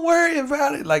 oh, don't worry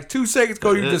about it. Like 2 seconds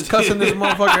ago, you're just cussing this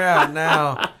motherfucker out.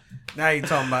 Now you're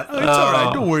talking about, oh, it's all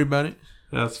right. Don't worry about it.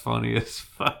 That's funny as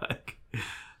fuck.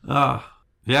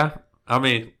 Yeah. I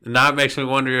mean, now it makes me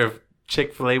wonder if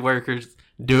Chick-fil-A workers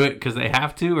do it because they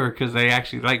have to or because they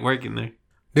actually like working there.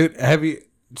 Dude,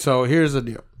 so here's the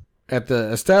deal. At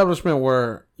the establishment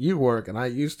where you work and I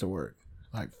used to work,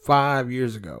 like 5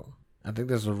 years ago, I think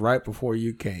this was right before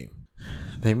you came.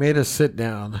 They made us sit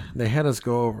down. They had us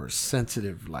go over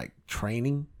sensitive, like,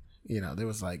 training. You know, there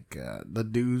was, like, the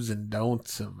do's and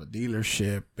don'ts of a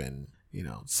dealership and, you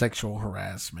know, sexual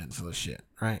harassment and the shit,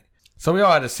 right? So we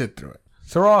all had to sit through it.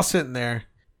 So we're all sitting there.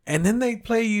 And then they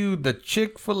play you the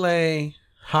Chick-fil-A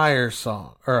hire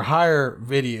song or hire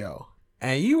video.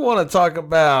 And you want to talk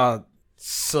about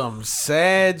some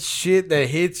sad shit that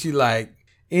hits you, like,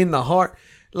 in the heart.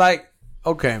 Like,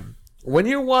 okay, when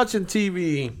you're watching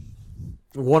TV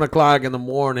 1 o'clock in the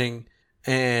morning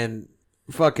and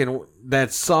fucking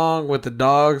that song with the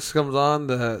dogs comes on,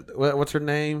 what's her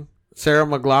name? Sarah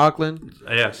McLachlan?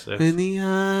 Yes. In the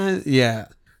eyes. Yeah.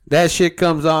 That shit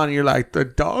comes on and you're like, the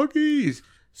doggies.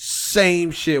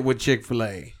 Same shit with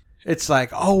Chick-fil-A. It's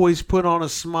like always put on a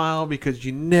smile because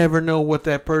you never know what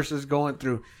that person's going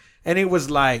through. And it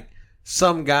was like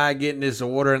some guy getting his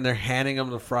order and they're handing him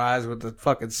the fries with a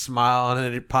fucking smile and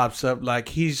then it pops up like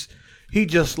he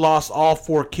just lost all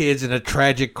 4 kids in a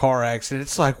tragic car accident.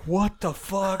 It's like, what the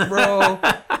fuck, bro?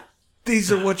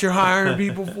 These are what you're hiring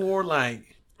people for?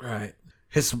 Like, right.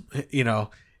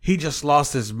 He just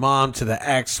lost his mom to the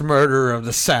axe murderer of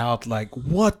the South. Like,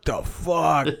 what the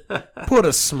fuck? Put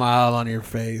a smile on your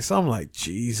face. I'm like,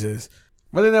 Jesus.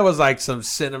 But then there was like some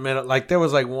sentimental, like there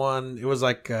was like one, it was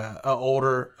like a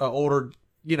older,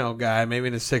 guy, maybe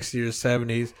in his 60s or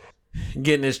 70s,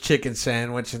 getting his chicken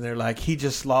sandwich. And they're like, he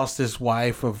just lost his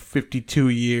wife of 52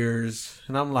 years.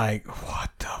 And I'm like,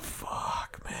 what the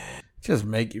fuck, man? Just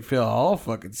make you feel all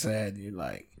fucking sad. You're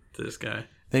like, this guy.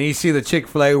 Then you see the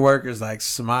Chick-fil-A workers like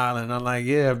smiling. I'm like,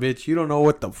 yeah, bitch, you don't know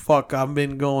what the fuck I've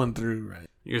been going through, right?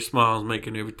 Your smile's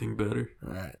making everything better.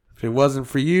 Right. If it wasn't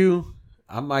for you,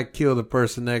 I might kill the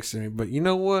person next to me. But you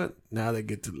know what? Now they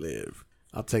get to live.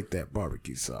 I'll take that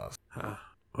barbecue sauce.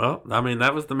 Well, I mean,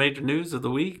 that was the major news of the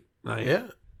week. Yeah.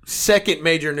 Second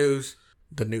major news,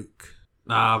 the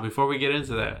nuke. Before we get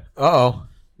into that. Uh-oh.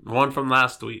 One from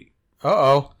last week.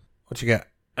 Uh-oh. What you got?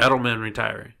 Edelman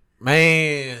retiring.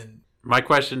 Man. My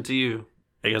question to you,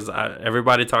 because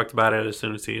everybody talked about it as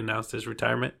soon as he announced his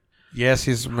retirement. Yes,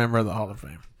 he's a member of the Hall of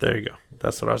Fame. There you go.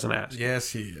 That's what I was going to ask.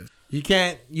 Yes, he is.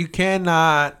 You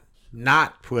cannot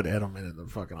not put Edelman in the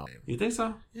fucking Hall of Fame. You think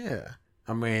so? Yeah.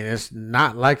 I mean, it's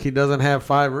not like he doesn't have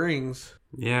 5 rings.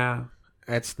 Yeah.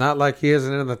 It's not like he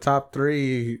isn't in the top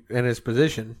 3 in his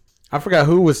position. I forgot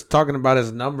who was talking about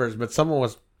his numbers, but someone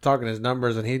was talking his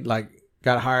numbers, and he like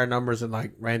got higher numbers than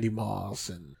like Randy Moss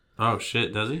and. Oh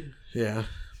shit! Does he? Yeah,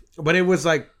 but it was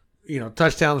like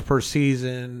touchdowns per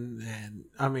season, and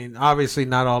I mean obviously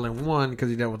not all in one because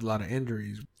he dealt with a lot of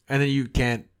injuries, and then you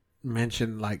can't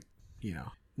mention like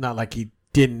not like he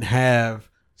didn't have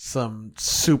some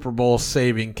Super Bowl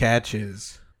saving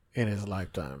catches in his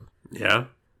lifetime. Yeah.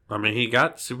 I mean, he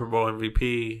got Super Bowl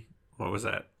MVP, what was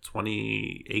that,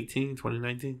 2018,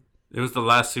 2019? It was the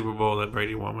last Super Bowl that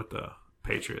Brady won with the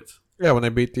Patriots. Yeah, when they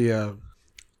beat the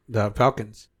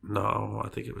Falcons. No, I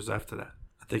think it was after that.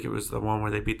 I think it was the one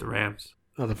where they beat the Rams.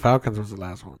 No, the Falcons was the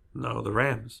last one. No, the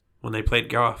Rams. When they played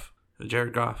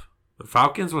Jared Goff. The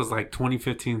Falcons was like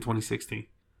 2015, 2016.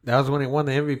 That was when he won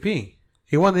the MVP.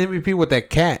 He won the MVP with that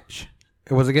catch.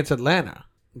 It was against Atlanta.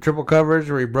 Triple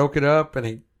coverage where he broke it up and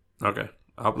he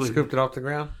scooped it off the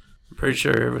ground. I'm pretty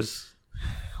sure it was.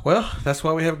 Well, that's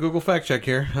why we have Google Fact Check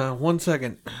here. 1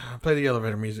 second. I'll play the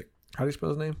elevator music. How do you spell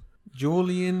his name?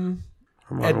 Julian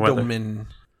Edelman.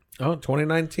 Oh,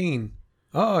 2019.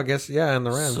 Oh, I guess, yeah, in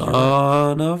the Rams.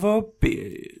 Son of a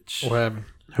bitch. What happened?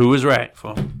 Who was right,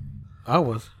 Phil? I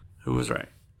was. Who was right?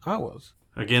 I was.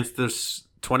 Against this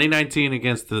 2019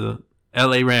 against the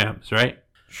LA Rams, right?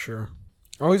 Sure.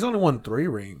 Oh, he's only won 3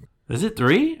 rings. Is it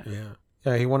 3? Yeah.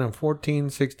 Yeah, he won in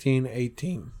 14, 16,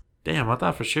 18. Damn, I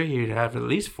thought for sure he'd have at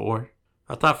least 4.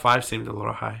 I thought 5 seemed a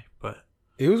little high, but...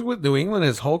 He was with New England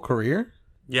his whole career?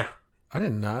 Yeah. I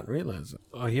did not realize that.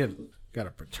 Oh, he had got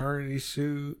a paternity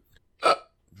suit.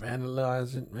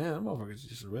 Vandalizing. Man, that motherfucker's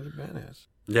just a really badass.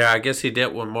 Yeah, I guess he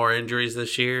dealt with more injuries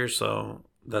this year, so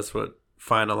that's what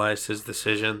finalized his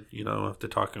decision, after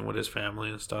talking with his family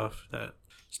and stuff, that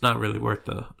it's not really worth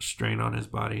the strain on his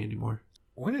body anymore.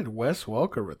 When did Wes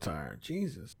Welker retire?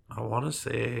 Jesus. I want to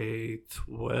say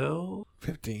 12?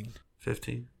 15.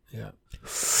 15. Yeah.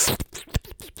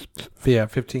 Yeah,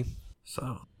 15.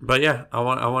 So, but yeah, I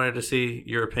wanted to see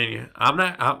your opinion. I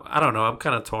don't know. I'm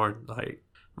kind of torn.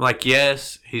 Like,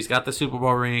 yes, he's got the Super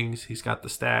Bowl rings. He's got the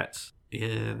stats.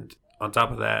 And on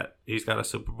top of that, he's got a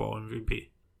Super Bowl MVP.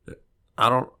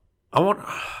 I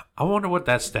wonder what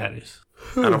that stat is.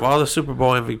 Out of all the Super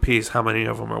Bowl MVPs, how many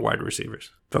of them are wide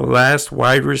receivers? The last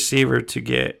wide receiver to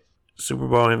get Super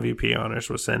Bowl MVP honors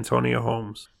was Antonio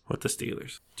Holmes with the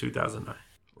Steelers, 2009.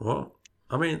 Well,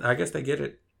 I mean, I guess they get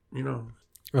it, you know.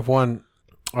 If one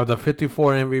of the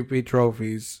 54 MVP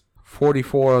trophies,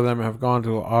 44 of them have gone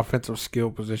to an offensive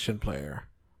skill position player.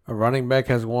 A running back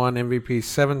has won MVP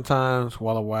 7 times,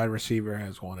 while a wide receiver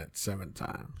has won it 7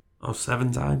 times. Oh,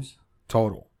 7 times?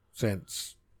 Total,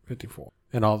 since 54.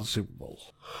 In all the Super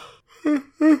Bowls.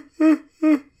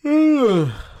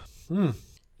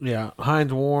 Yeah,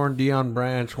 Heinz Warren, Deion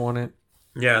Branch won it.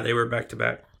 Yeah, they were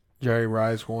back-to-back. Jerry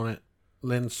Rice won it.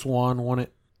 Lynn Swan won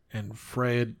it. And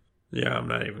Fred... Yeah, I'm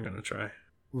not even going to try.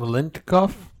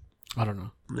 Valentikov? I don't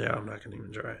know. Yeah, I'm not going to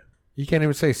even try. You can't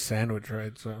even say sandwich,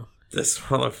 right? So this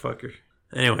motherfucker.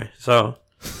 Anyway, so...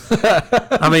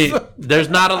 I mean, there's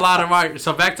not a lot of wide...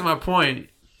 So back to my point...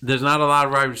 There's not a lot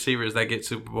of wide receivers that get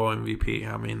Super Bowl MVP.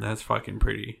 I mean, that's fucking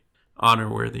pretty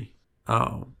honor-worthy.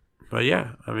 But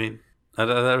yeah, I mean, that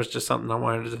was just something I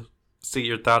wanted to see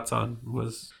your thoughts on,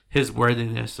 was his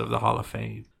worthiness of the Hall of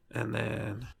Fame. And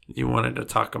then you wanted to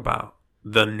talk about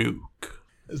the nuke.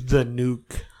 The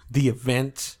nuke. The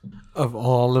event of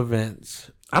all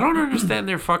events. I don't understand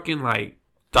their fucking, like,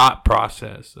 thought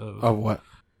process. Of what?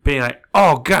 Being like,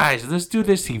 oh, guys, let's do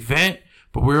this event.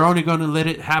 But we're only going to let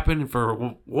it happen for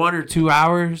 1 or 2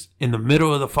 hours in the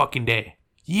middle of the fucking day.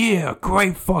 Yeah,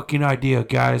 great fucking idea,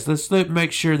 guys. Let's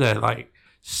make sure that like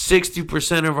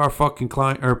 60% of our fucking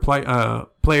client or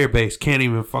player base can't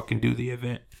even fucking do the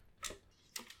event.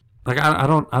 Like I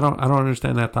don't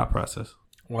understand that thought process.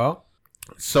 Well,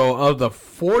 so of the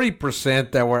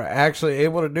 40% that were actually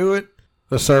able to do it,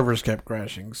 the servers kept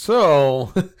crashing.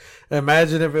 So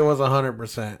imagine if it was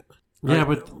 100%. Yeah,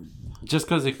 but just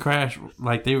because it crashed,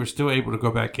 like, they were still able to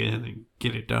go back in and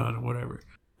get it done or whatever.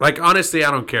 Like, honestly, I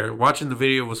don't care. Watching the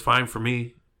video was fine for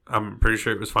me. I'm pretty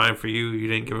sure it was fine for you. You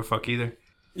didn't give a fuck either.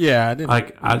 Yeah, I didn't.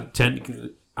 Like,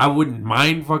 I wouldn't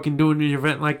mind fucking doing an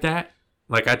event like that.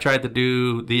 Like, I tried to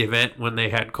do the event when they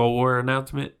had Cold War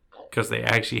announcement because they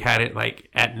actually had it, like,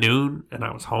 at noon, and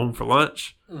I was home for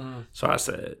lunch. Mm. So I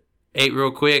said, ate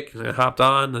real quick, and hopped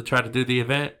on to try to do the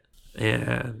event,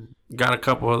 and got a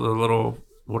couple of the little...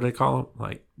 What do they call them?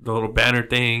 Like the little banner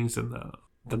things and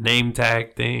the name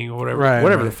tag thing or whatever. Right,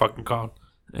 whatever right. they're fucking called.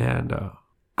 And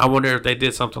I wonder if they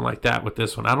did something like that with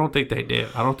this one. I don't think they did.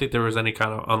 I don't think there was any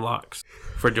kind of unlocks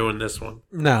for doing this one.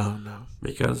 No.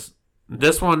 Because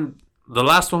this one, the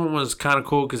last one was kind of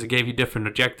cool because it gave you different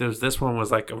objectives. This one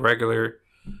was like a regular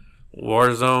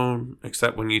war zone,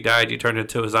 except when you died, you turned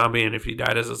into a zombie. And if you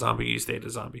died as a zombie, you stayed a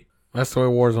zombie. That's the way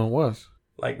Warzone was.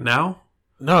 Like now?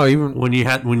 No, even when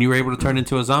you were able to turn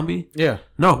into a zombie. Yeah.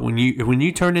 No, when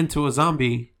you turned into a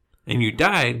zombie and you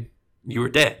died, you were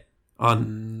dead.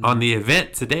 On the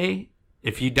event today,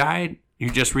 if you died, you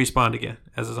just respawned again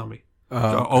as a zombie,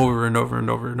 over and over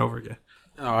and over and over again.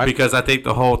 Because I think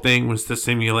the whole thing was to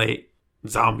simulate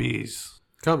zombies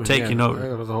taking over.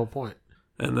 That was the whole point.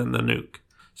 And then the nuke.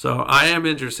 So I am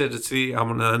interested to see. I'm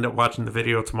gonna end up watching the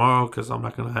video tomorrow because I'm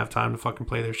not gonna have time to fucking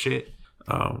play their shit.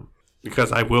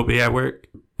 Because I will be at work,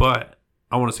 but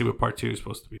I want to see what part 2 is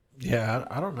supposed to be. Yeah,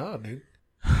 I don't know, dude.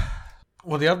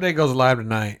 Well, the update goes live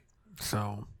tonight,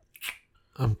 so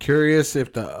I'm curious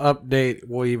if the update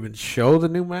will even show the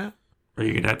new map. Are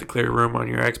you going to have to clear a room on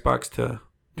your Xbox to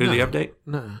do the update?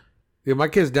 No. Yeah, my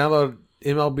kids downloaded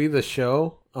MLB The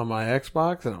Show on my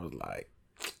Xbox, and I was like,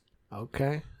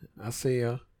 okay, I see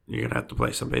ya. You're going to have to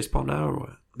play some baseball now or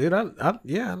what? Dude, I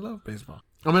love baseball.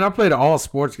 I mean, I played all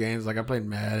sports games. Like, I played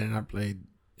Madden. I played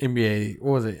NBA.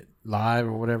 What was it? Live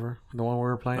or whatever? The one we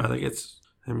were playing? I think it's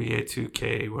NBA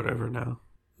 2K, whatever now.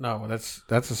 No, that's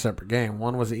a separate game.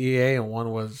 One was EA and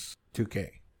one was 2K.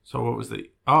 So what was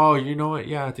the... Oh, you know what?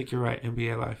 Yeah, I think you're right.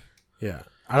 NBA Live. Yeah.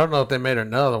 I don't know if they made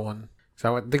another one.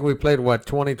 So I think we played,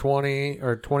 2020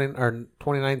 or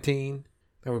 2019?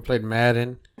 Then we played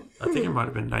Madden. I think it might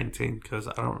have been 19 because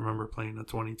I don't remember playing the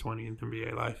 2020 in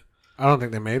NBA Live. I don't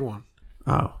think they made one.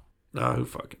 Oh. No, who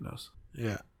fucking knows?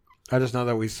 Yeah. I just know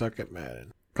that we suck at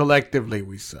Madden. Collectively,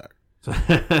 we suck.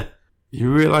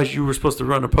 You realize you were supposed to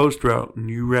run a post route and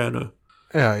you ran a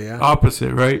yeah.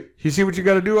 opposite, right? You see what you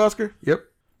got to do, Oscar? Yep.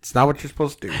 It's not what you're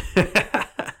supposed to do.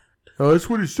 Oh, that's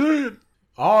what he said.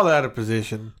 all out of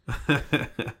position.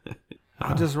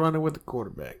 I'm just running with the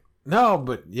quarterback. No,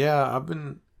 but yeah,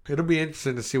 it'll be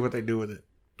interesting to see what they do with it.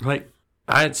 Like,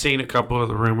 I had seen a couple of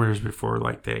the rumors before,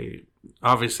 like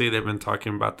obviously they've been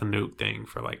talking about the nuke thing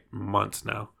for like months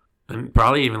now. And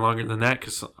probably even longer than that,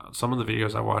 because some of the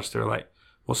videos I watched, they're like,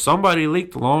 well, somebody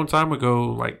leaked a long time ago,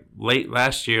 like late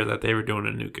last year, that they were doing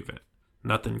a nuke event.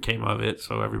 Nothing came of it,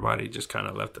 so everybody just kind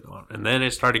of left it alone. And then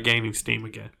it started gaining steam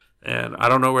again. And I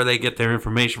don't know where they get their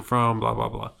information from, blah, blah,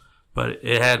 blah. But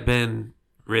it had been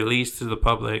released to the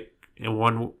public in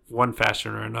one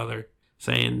fashion or another,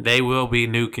 saying they will be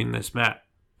nuking this map.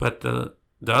 But the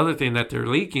other thing that they're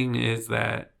leaking is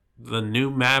that the new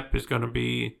map is going to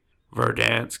be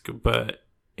Verdansk, but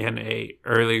in a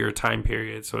earlier time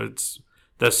period. So it's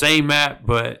the same map,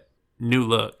 but new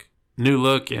look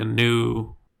and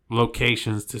new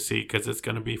locations to see, because it's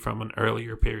going to be from an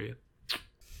earlier period.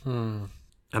 And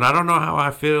I don't know how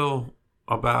I feel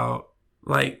about,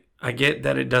 like, I get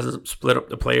that it doesn't split up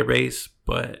the player base,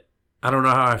 but I don't know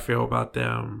how I feel about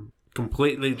them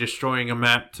completely destroying a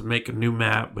map to make a new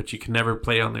map, but you can never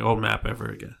play on the old map ever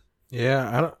again. Yeah,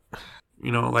 I don't.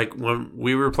 You know, like when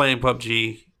we were playing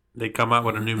PUBG, they come out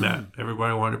with a new map.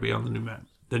 Everybody wanted to be on the new map.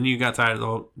 Then you got tired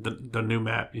of the new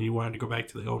map and you wanted to go back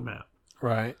to the old map.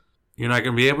 Right. You're not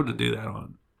going to be able to do that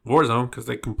on Warzone because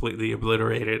they completely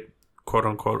quote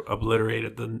unquote,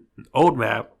 obliterated the old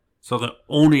map. So the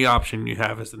only option you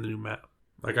have is the new map.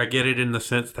 Like, I get it in the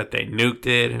sense that they nuked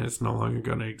it and it's no longer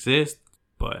going to exist,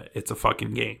 but it's a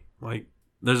fucking game. Like,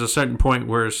 there's a certain point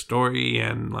where story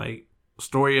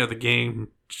of the game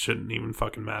shouldn't even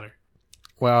fucking matter.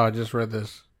 Wow, I just read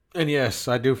this. And yes,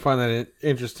 I do find that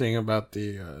interesting about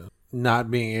the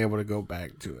not being able to go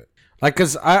back to it. Like,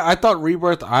 because I thought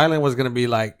Rebirth Island was going to be,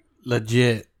 like,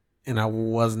 legit, and I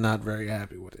was not very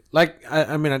happy with it. Like,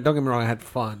 I mean, don't get me wrong, I had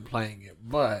fun playing it,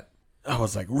 but I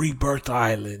was like, Rebirth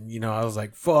Island, you know, I was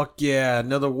like, fuck yeah,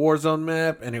 another Warzone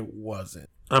map, and it wasn't.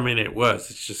 I mean, it was.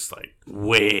 It's just, like,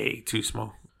 way too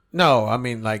small. No, I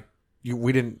mean, like, it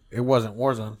wasn't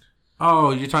Warzone.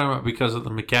 Oh, you're talking about because of the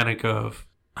mechanic of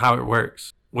how it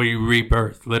works, where you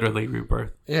literally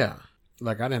rebirth. Yeah,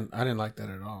 like, I didn't like that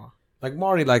at all. Like,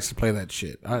 Marty likes to play that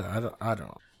shit. I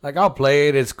don't. Like, I'll play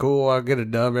it, it's cool, I'll get a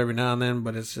dub every now and then,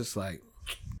 but it's just like,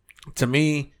 to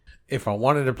me, if I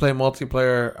wanted to play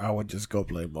multiplayer, I would just go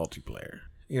play multiplayer.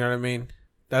 You know what I mean?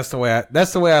 That's the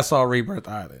way I saw Rebirth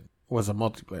Island, was a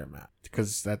multiplayer map,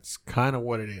 because that's kind of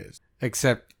what it is.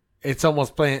 Except it's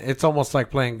almost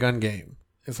like playing gun game.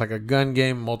 It's like a gun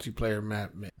game multiplayer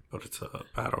map. But it's a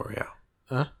battle royale.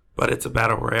 Huh? But it's a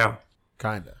battle royale.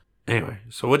 Kinda. Anyway,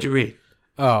 so what'd you read?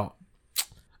 Oh,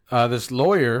 this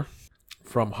lawyer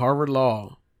from Harvard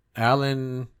Law,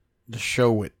 Alan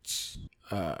Dershowitz,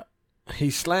 he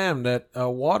slammed that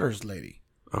Waters lady.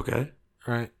 Okay.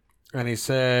 Right. And he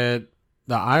said,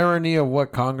 the irony of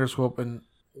what Congresswoman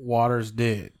Waters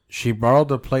did. She borrowed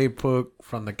the playbook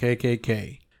from the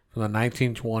KKK from the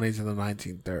 1920s and the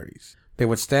 1930s. They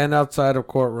would stand outside of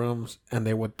courtrooms and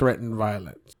they would threaten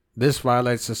violence. This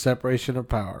violates the separation of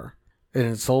power. It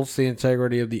insults the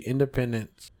integrity of the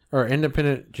independent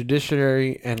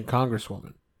judiciary and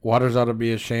Congresswoman. Waters ought to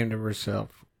be ashamed of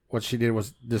herself. What she did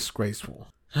was disgraceful.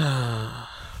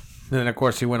 Then, of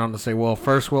course, he went on to say, well,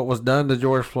 first, what was done to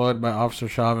George Floyd by Officer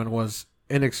Chauvin was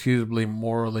inexcusably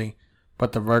morally,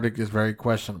 but the verdict is very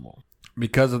questionable.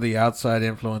 Because of the outside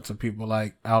influence of people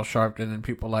like Al Sharpton and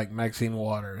people like Maxine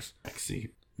Waters.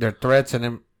 Their threats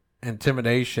and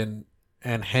intimidation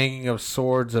and hanging of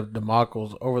swords of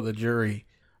Damocles over the jury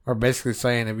are basically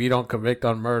saying, if you don't convict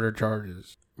on murder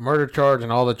charge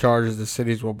and all the charges, the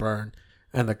cities will burn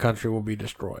and the country will be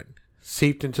destroyed.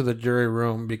 Seeped into the jury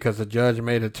room because the judge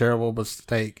made a terrible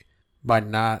mistake by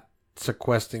not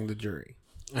sequestering the jury.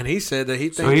 And he said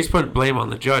that So he's putting blame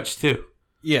on the judge too.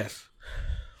 Yes.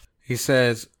 He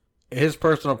says his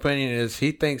personal opinion is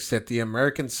he thinks that the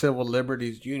American Civil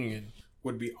Liberties Union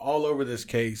would be all over this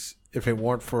case if it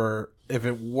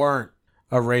weren't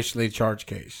a racially charged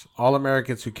case. All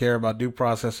Americans who care about due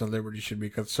process and liberty should be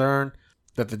concerned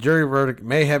that the jury verdict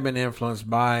may have been influenced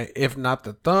by, if not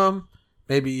the thumb,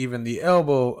 maybe even the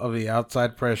elbow of the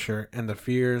outside pressure and the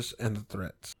fears and the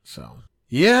threats. So,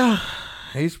 yeah,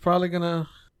 he's probably gonna.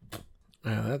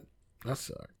 Yeah, that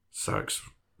sucks. Sucks.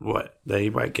 What? That he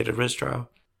might get a mistrial?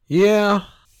 Yeah,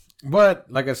 but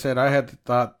like I said, I had the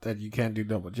thought that you can't do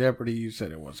double jeopardy. You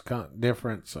said it was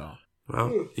different, so.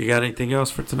 Well, you got anything else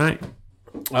for tonight?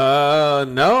 No,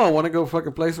 I want to go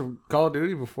fucking play some Call of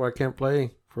Duty before I can't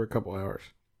play for a couple hours.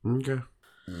 Okay.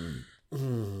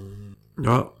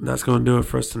 Well, that's going to do it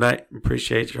for us tonight.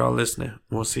 Appreciate y'all listening.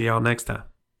 We'll see y'all next time.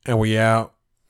 And we out.